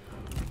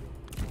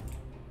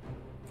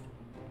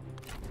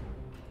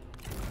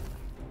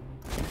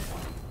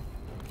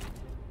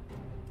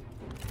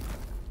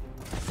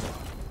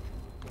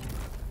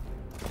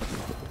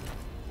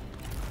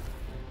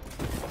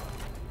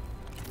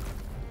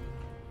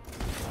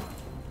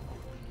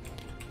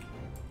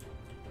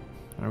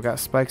 I've got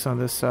spikes on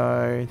this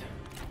side.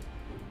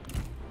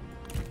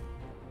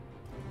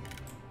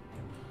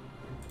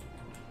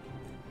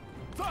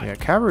 Yeah,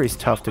 cavalry's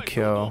tough to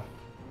kill.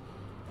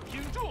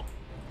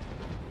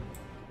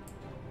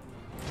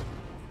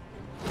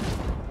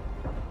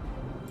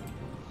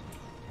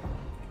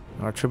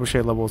 Our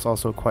trebuchet level is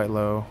also quite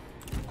low.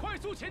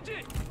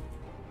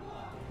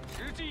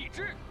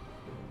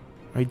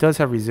 He does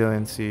have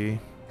resiliency.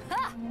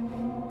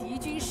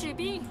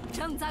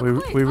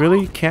 We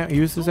really can't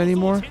use this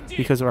anymore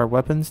because our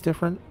weapon's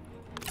different.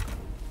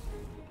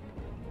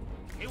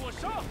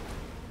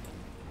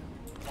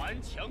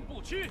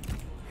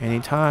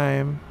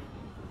 Anytime.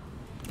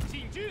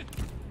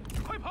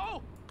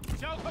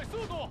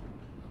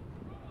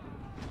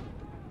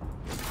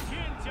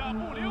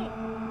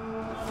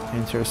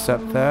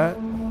 Intercept that.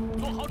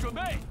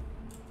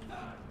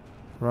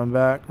 Run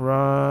back,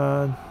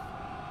 run.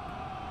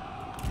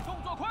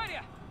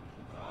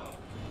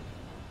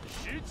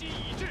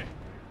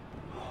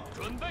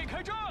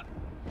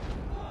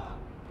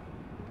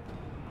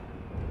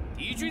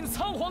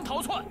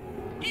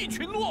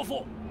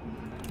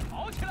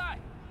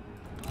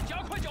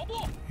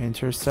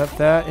 Intercept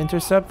that,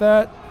 intercept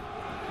that.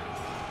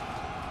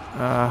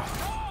 I'm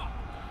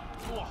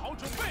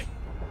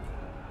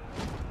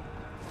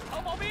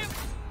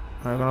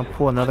gonna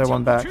pull another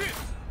one back.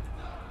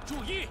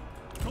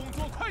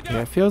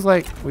 Yeah, it feels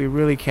like we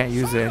really can't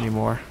use it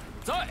anymore.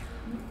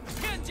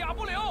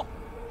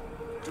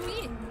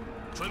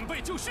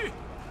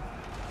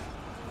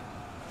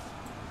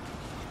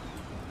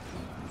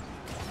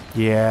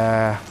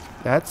 Yeah,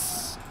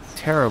 that's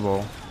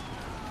terrible.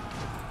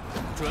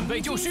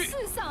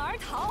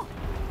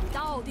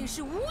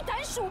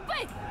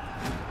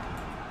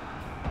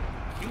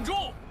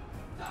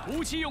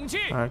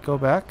 Alright, go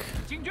back.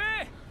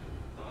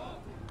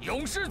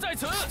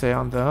 Stay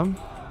on them.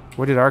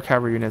 Where did our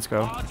cavalry units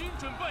go?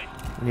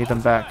 We need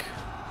them back.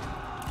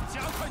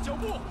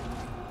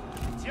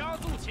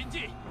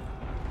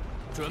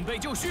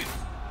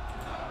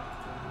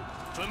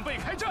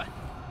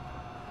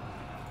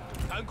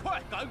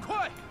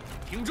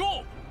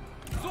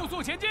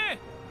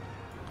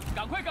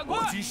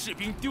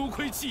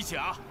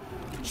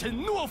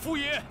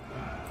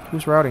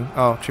 Who's routing?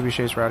 Oh,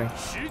 Trebuchet's routing.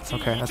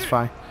 Okay, that's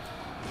fine.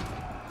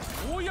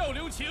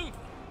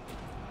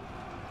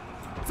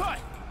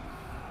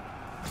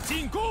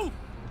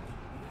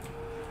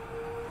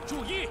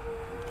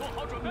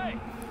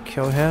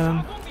 Kill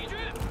him.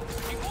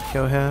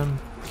 Kill him.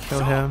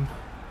 Kill him.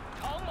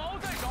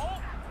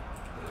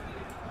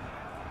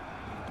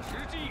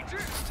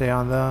 Stay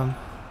on them.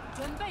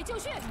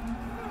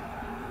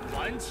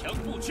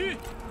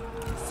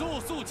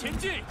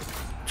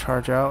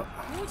 Charge out.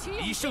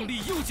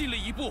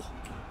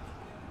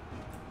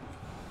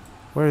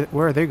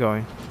 Where are they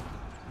going?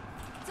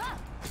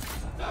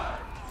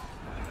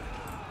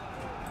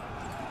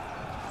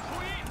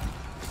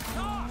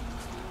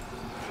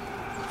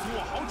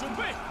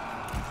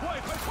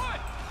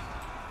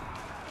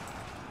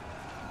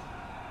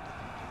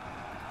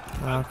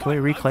 Can we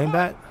reclaim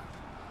that?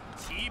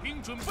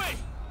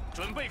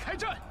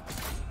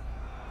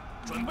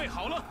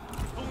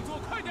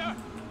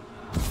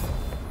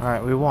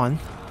 Alright, we won.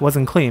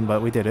 Wasn't clean,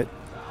 but we did it.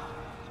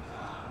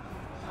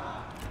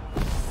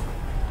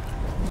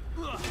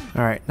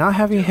 Alright, not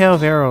having hail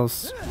of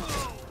arrows,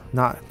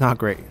 not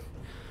great.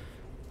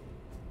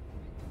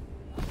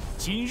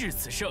 今日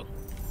此胜，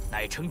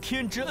乃承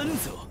天之恩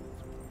泽。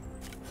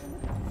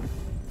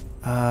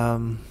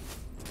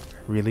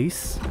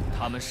Release?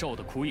 他们受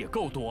的苦也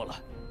够多了。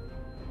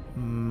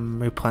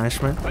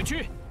Replenishment? 快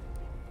去！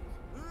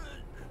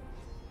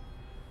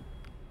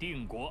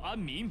定国安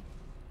民。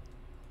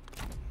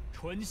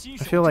春心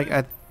I feel like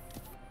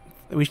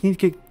we need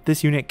to get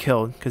this unit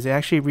killed because it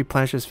actually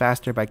replenishes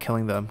faster by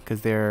killing them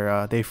because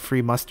they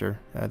free muster.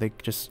 They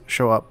just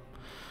show up.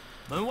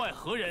 门外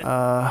何人？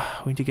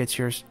 We need to get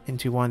yours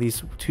into one of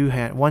these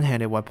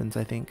one-handed weapons.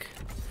 I think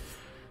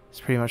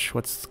it's pretty much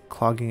what's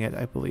clogging it,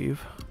 I believe.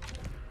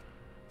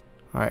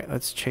 All right,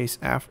 let's chase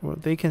after. Well,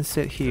 they can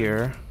sit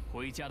here.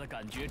 回家的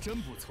感觉真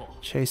不错。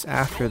 Chase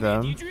after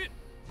them. 敌军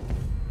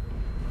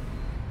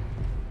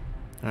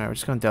All right, we're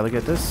just gonna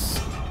delegate this.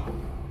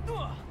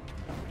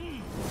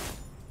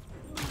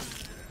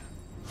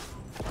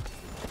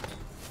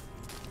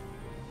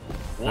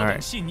 我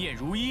等信念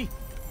如一，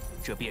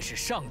这便是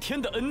上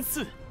天的恩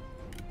赐。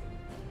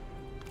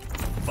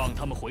放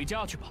他们回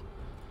家去吧。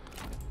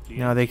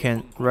 Now they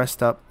can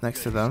rest up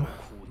next to them.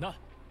 苦难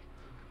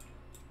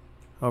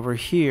Over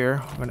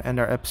here, we're gonna end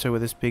our episode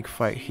with this big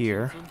fight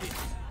here.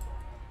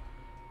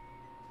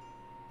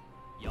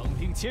 养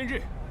兵千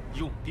日，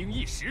用兵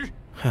一时。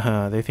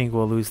 They think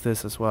we'll lose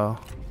this as well.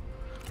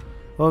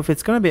 Well, if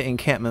it's gonna be an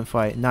encampment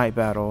fight, night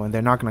battle, and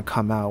they're not gonna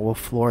come out, we'll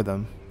floor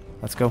them.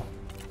 Let's go.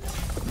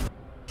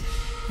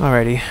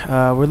 Alrighty,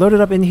 we're loaded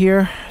up in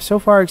here. So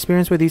far, our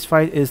experience with these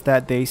fights is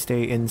that they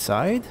stay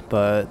inside,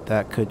 but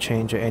that could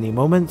change at any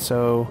moment,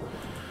 so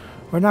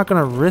we're not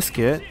gonna risk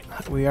it.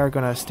 We are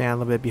gonna stand a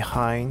little bit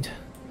behind.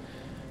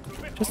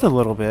 Just a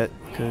little bit,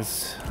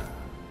 because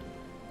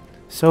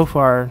so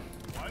far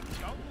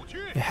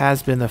it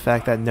has been the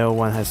fact that no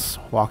one has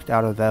walked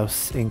out of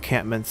those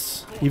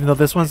encampments. Even though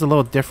this one's a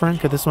little different,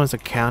 because this one's a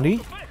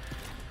county.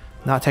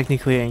 Not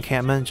technically an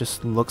encampment,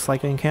 just looks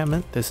like an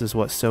encampment. This is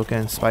what Soka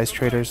and spice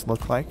traders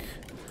look like.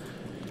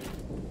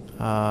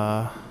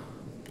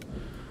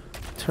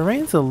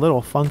 Terrain's a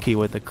little funky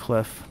with the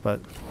cliff, but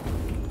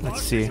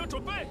let's see.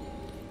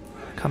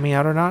 Coming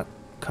out or not?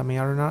 Coming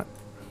out or not?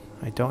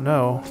 I don't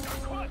know.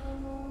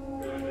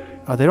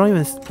 Oh, they don't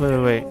even...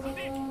 Wait.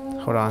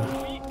 Hold on.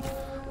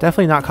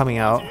 Definitely not coming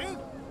out.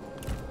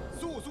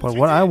 But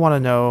what I want to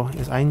know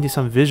is I need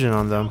some vision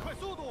on them.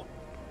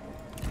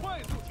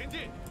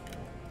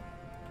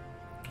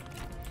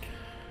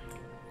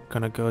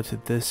 Gonna go to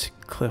this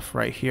cliff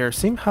right here.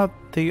 See how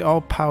they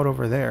all piled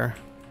over there.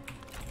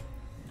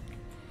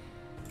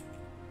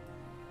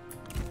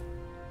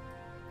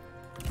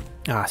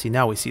 Ah, see,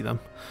 now we see them.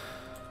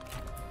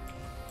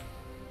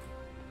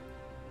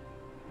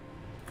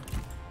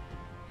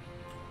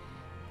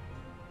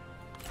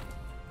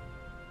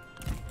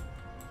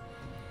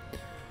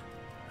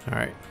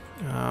 Alright,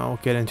 we'll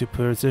get into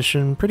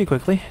position pretty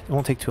quickly. It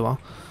won't take too long.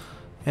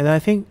 And I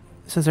think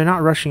since they're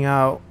not rushing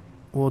out,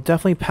 we'll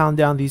definitely pound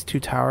down these two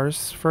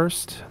towers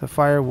first. The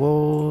fire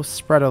will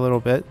spread a little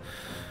bit.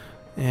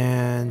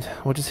 And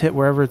we'll just hit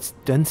wherever it's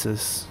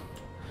densest.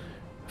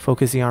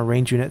 Focusing on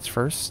range units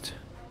first,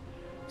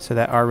 so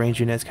that our range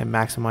units can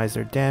maximize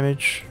their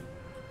damage.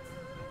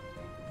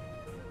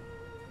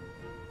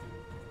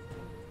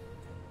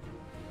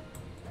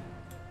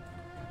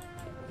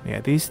 Yeah,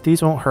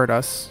 these won't hurt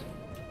us.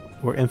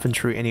 We're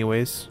infantry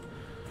anyways.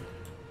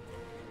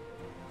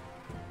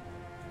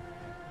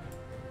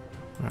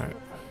 Alright.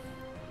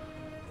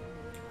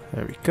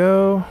 There we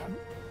go.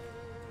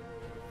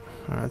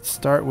 Alright, let's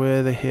start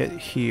with a hit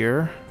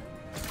here.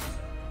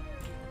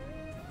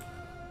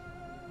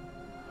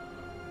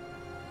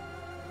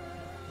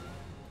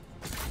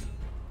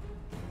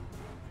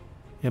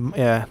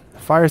 Yeah,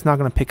 fire's not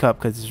going to pick up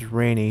because it's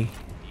rainy.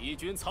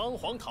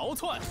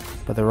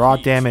 But the raw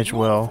damage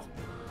will.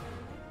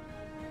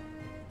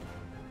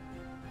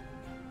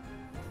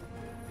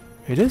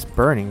 It is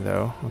burning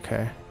though,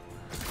 okay.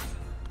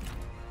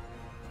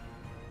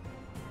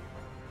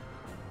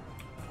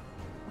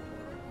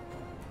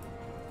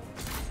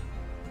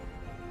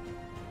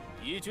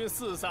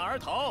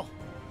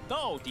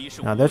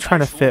 Now they're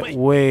trying to fit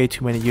way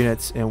too many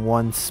units in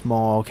one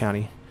small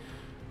county.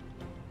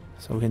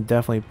 So we can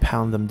definitely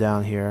pound them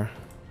down here.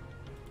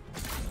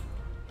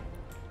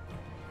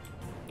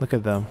 Look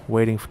at them,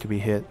 waiting to be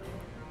hit.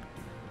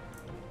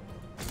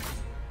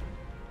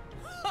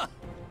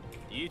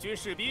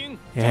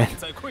 Yeah.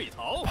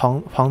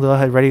 Peng De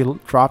had already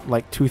dropped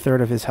like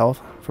 2/3 of his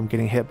health from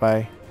getting hit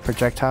by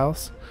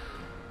projectiles.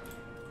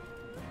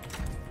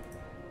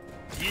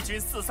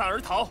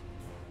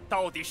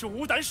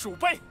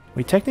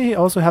 We technically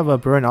also have a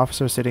Burn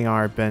officer sitting on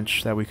our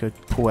bench that we could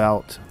pull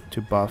out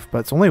to buff, but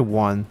it's only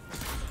one.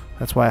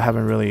 That's why I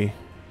haven't really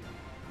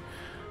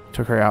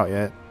took her out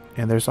yet.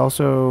 And there's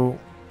also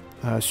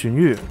Zhou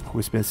Yu,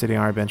 who's been sitting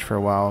on our bench for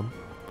a while.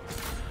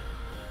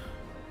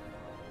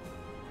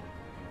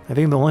 I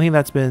think the only thing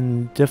that's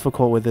been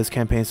difficult with this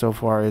campaign so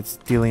far is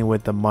dealing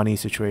with the money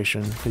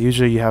situation. So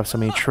usually you have so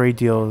many trade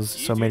deals,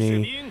 so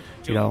many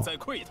you know,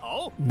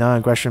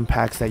 non-aggression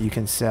packs that you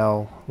can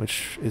sell,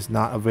 which is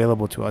not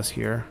available to us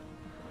here.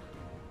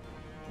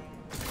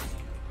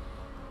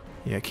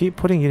 Yeah, keep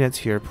putting units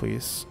here,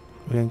 please.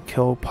 We can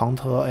kill Pang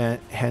Te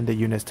and hand the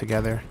units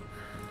together.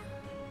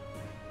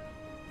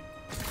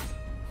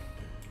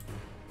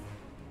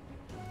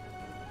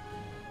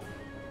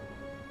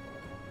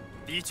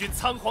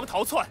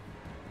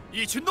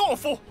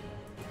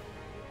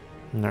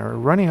 Now we're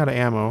running out of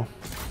ammo.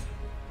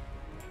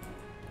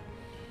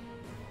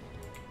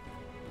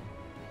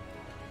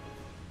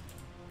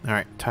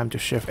 Alright, time to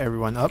shift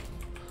everyone up.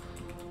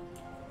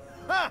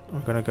 We're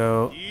gonna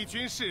go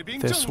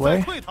this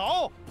way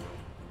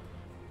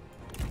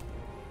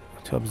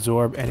to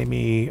absorb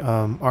enemy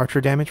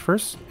archer damage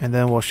first, and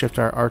then we'll shift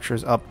our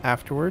archers up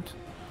afterward.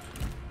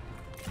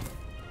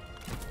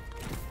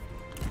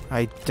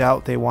 I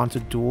doubt they want to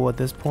duel at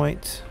this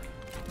point,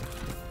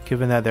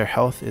 given that their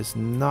health is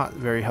not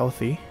very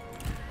healthy.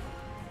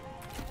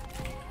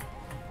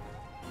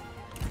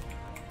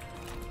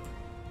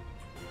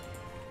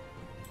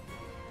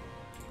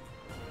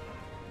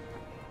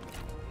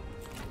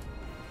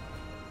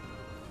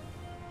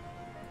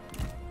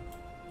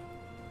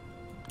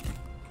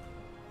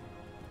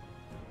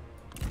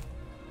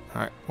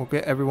 Alright, we'll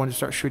get everyone to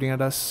start shooting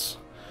at us.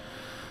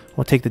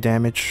 We'll take the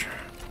damage.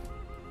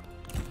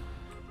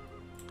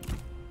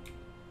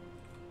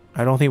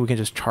 I don't think we can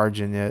just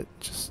charge in it.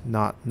 Just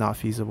not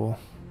feasible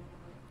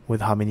with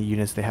how many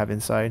units they have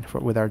inside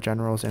with our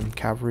generals and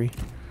cavalry.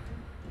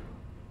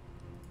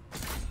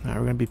 Alright,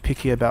 we're gonna be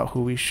picky about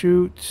who we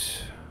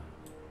shoot.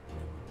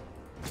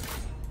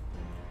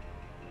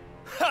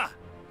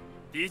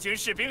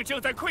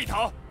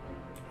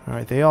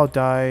 Alright, they all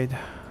died.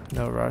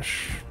 No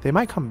rush. They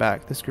might come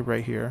back. This group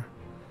right here.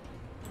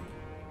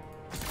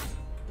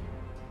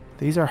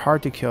 These are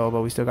hard to kill,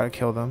 but we still gotta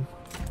kill them.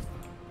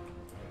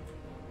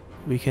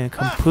 We can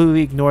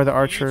completely ignore the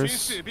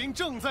archers. Alright,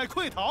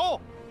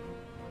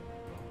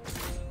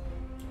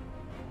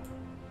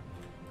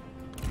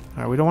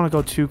 we don't want to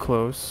go too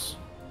close.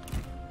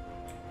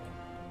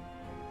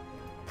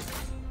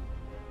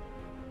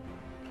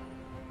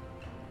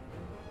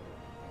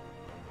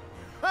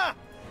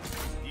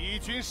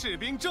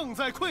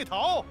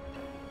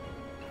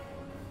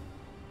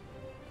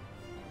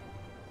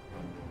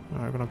 Alright,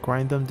 we're gonna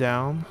grind them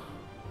down.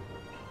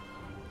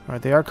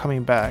 Alright, they are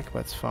coming back, but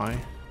it's fine.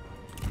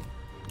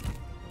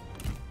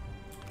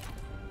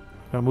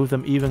 Gonna move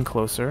them even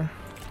closer.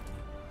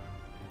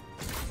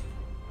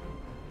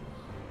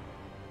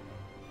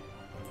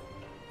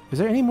 Is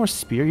there any more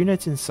spear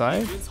units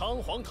inside?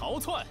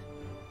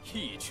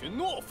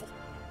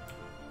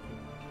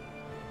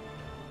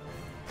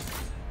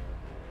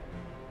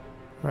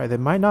 Right, there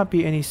might not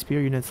be any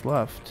spear units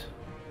left.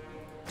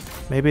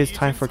 Maybe it's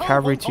time for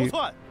cavalry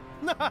to...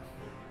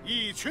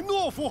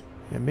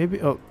 Yeah,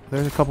 maybe... Oh,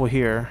 there's a couple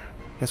here.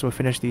 Guess we'll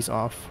finish these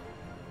off.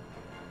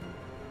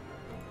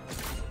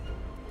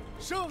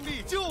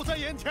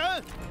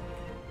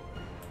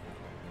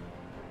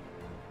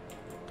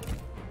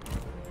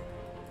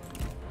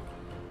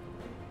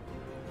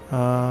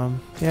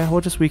 Yeah,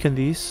 we'll just weaken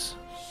these.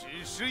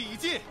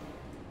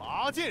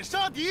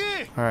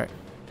 Alright.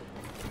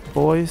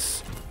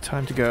 Boys,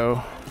 time to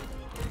go.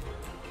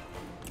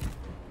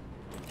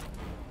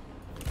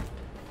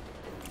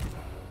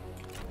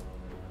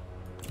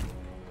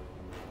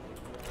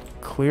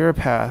 Clear a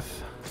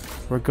path.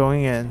 We're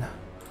going in.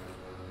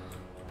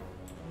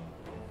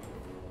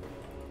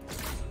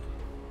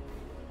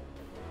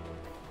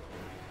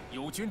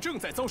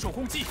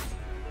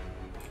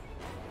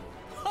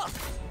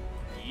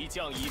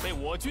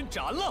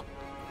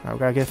 Alright, we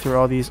gotta get through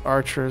all these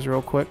archers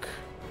real quick.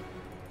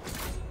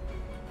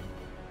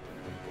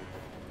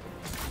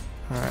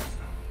 Alright.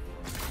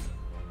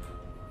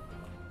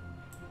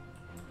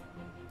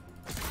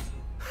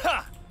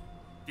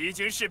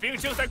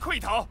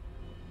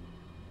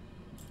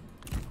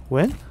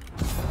 Win?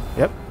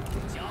 Yep.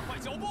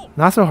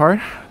 Not so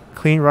hard.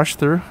 Clean rush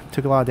through.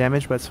 Took a lot of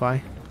damage, but it's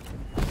fine.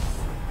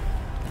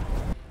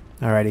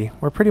 Alrighty.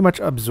 We're pretty much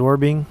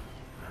absorbing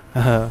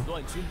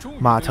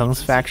Ma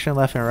Teng's faction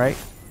left and right.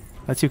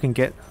 Let's see if we can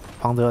get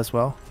Pang De as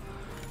well.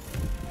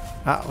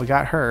 Ah, we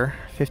got her.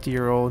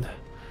 50-year-old.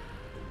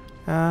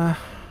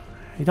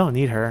 You don't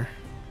need her.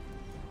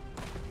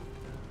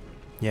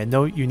 Yeah,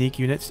 no unique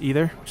units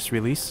either. Just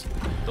release.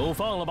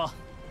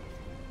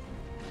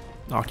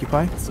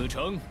 Occupy.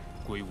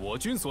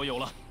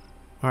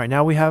 Alright,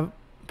 now we have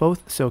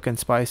both Silk and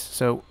Spice.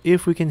 So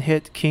if we can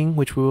hit King,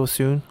 which we will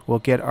soon, we'll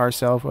get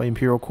ourselves an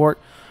Imperial Court.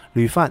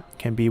 Lu Fan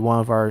can be one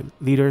of our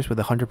leaders with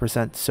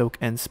 100% Silk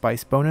and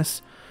Spice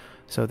bonus.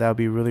 So that would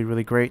be really,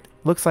 really great.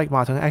 Looks like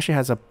Ma Teng actually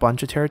has a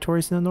bunch of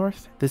territories in the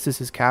north. This is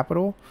his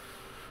capital.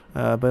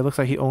 But it looks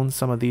like he owns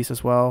some of these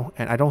as well.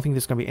 And I don't think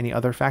there's going to be any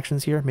other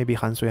factions here. Maybe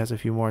Han Sui has a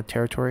few more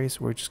territories.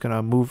 We're just going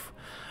to move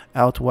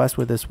out west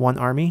with this one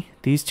army.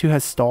 These two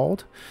has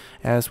stalled,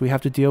 as we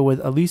have to deal with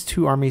at least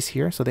two armies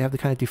here. So they have to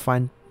kind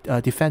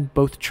of defend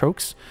both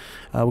chokes.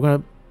 We're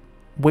going to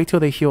wait till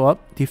they heal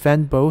up,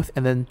 defend both,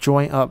 and then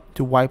join up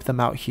to wipe them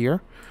out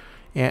here.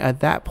 And at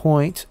that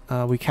point,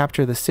 we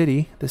capture the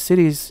city. The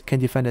cities can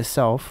defend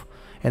itself.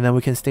 And then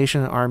we can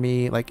station an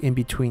army like in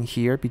between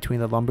here, between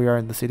the lumberyard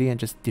and the city, and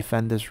just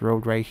defend this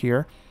road right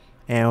here.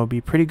 And it'll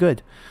be pretty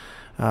good.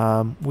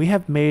 We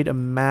have made a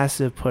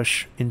massive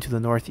push into the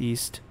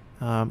northeast.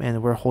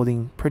 And we're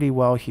holding pretty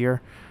well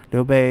here.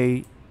 Liu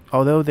Bei,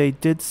 although they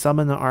did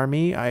summon an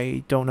army,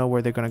 I don't know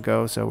where they're going to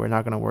go. So we're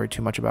not going to worry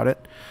too much about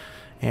it.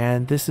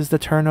 And this is the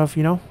turn of,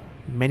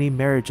 many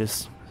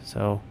marriages.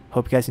 So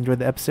hope you guys enjoyed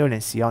the episode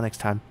and see y'all next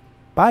time.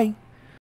 Bye!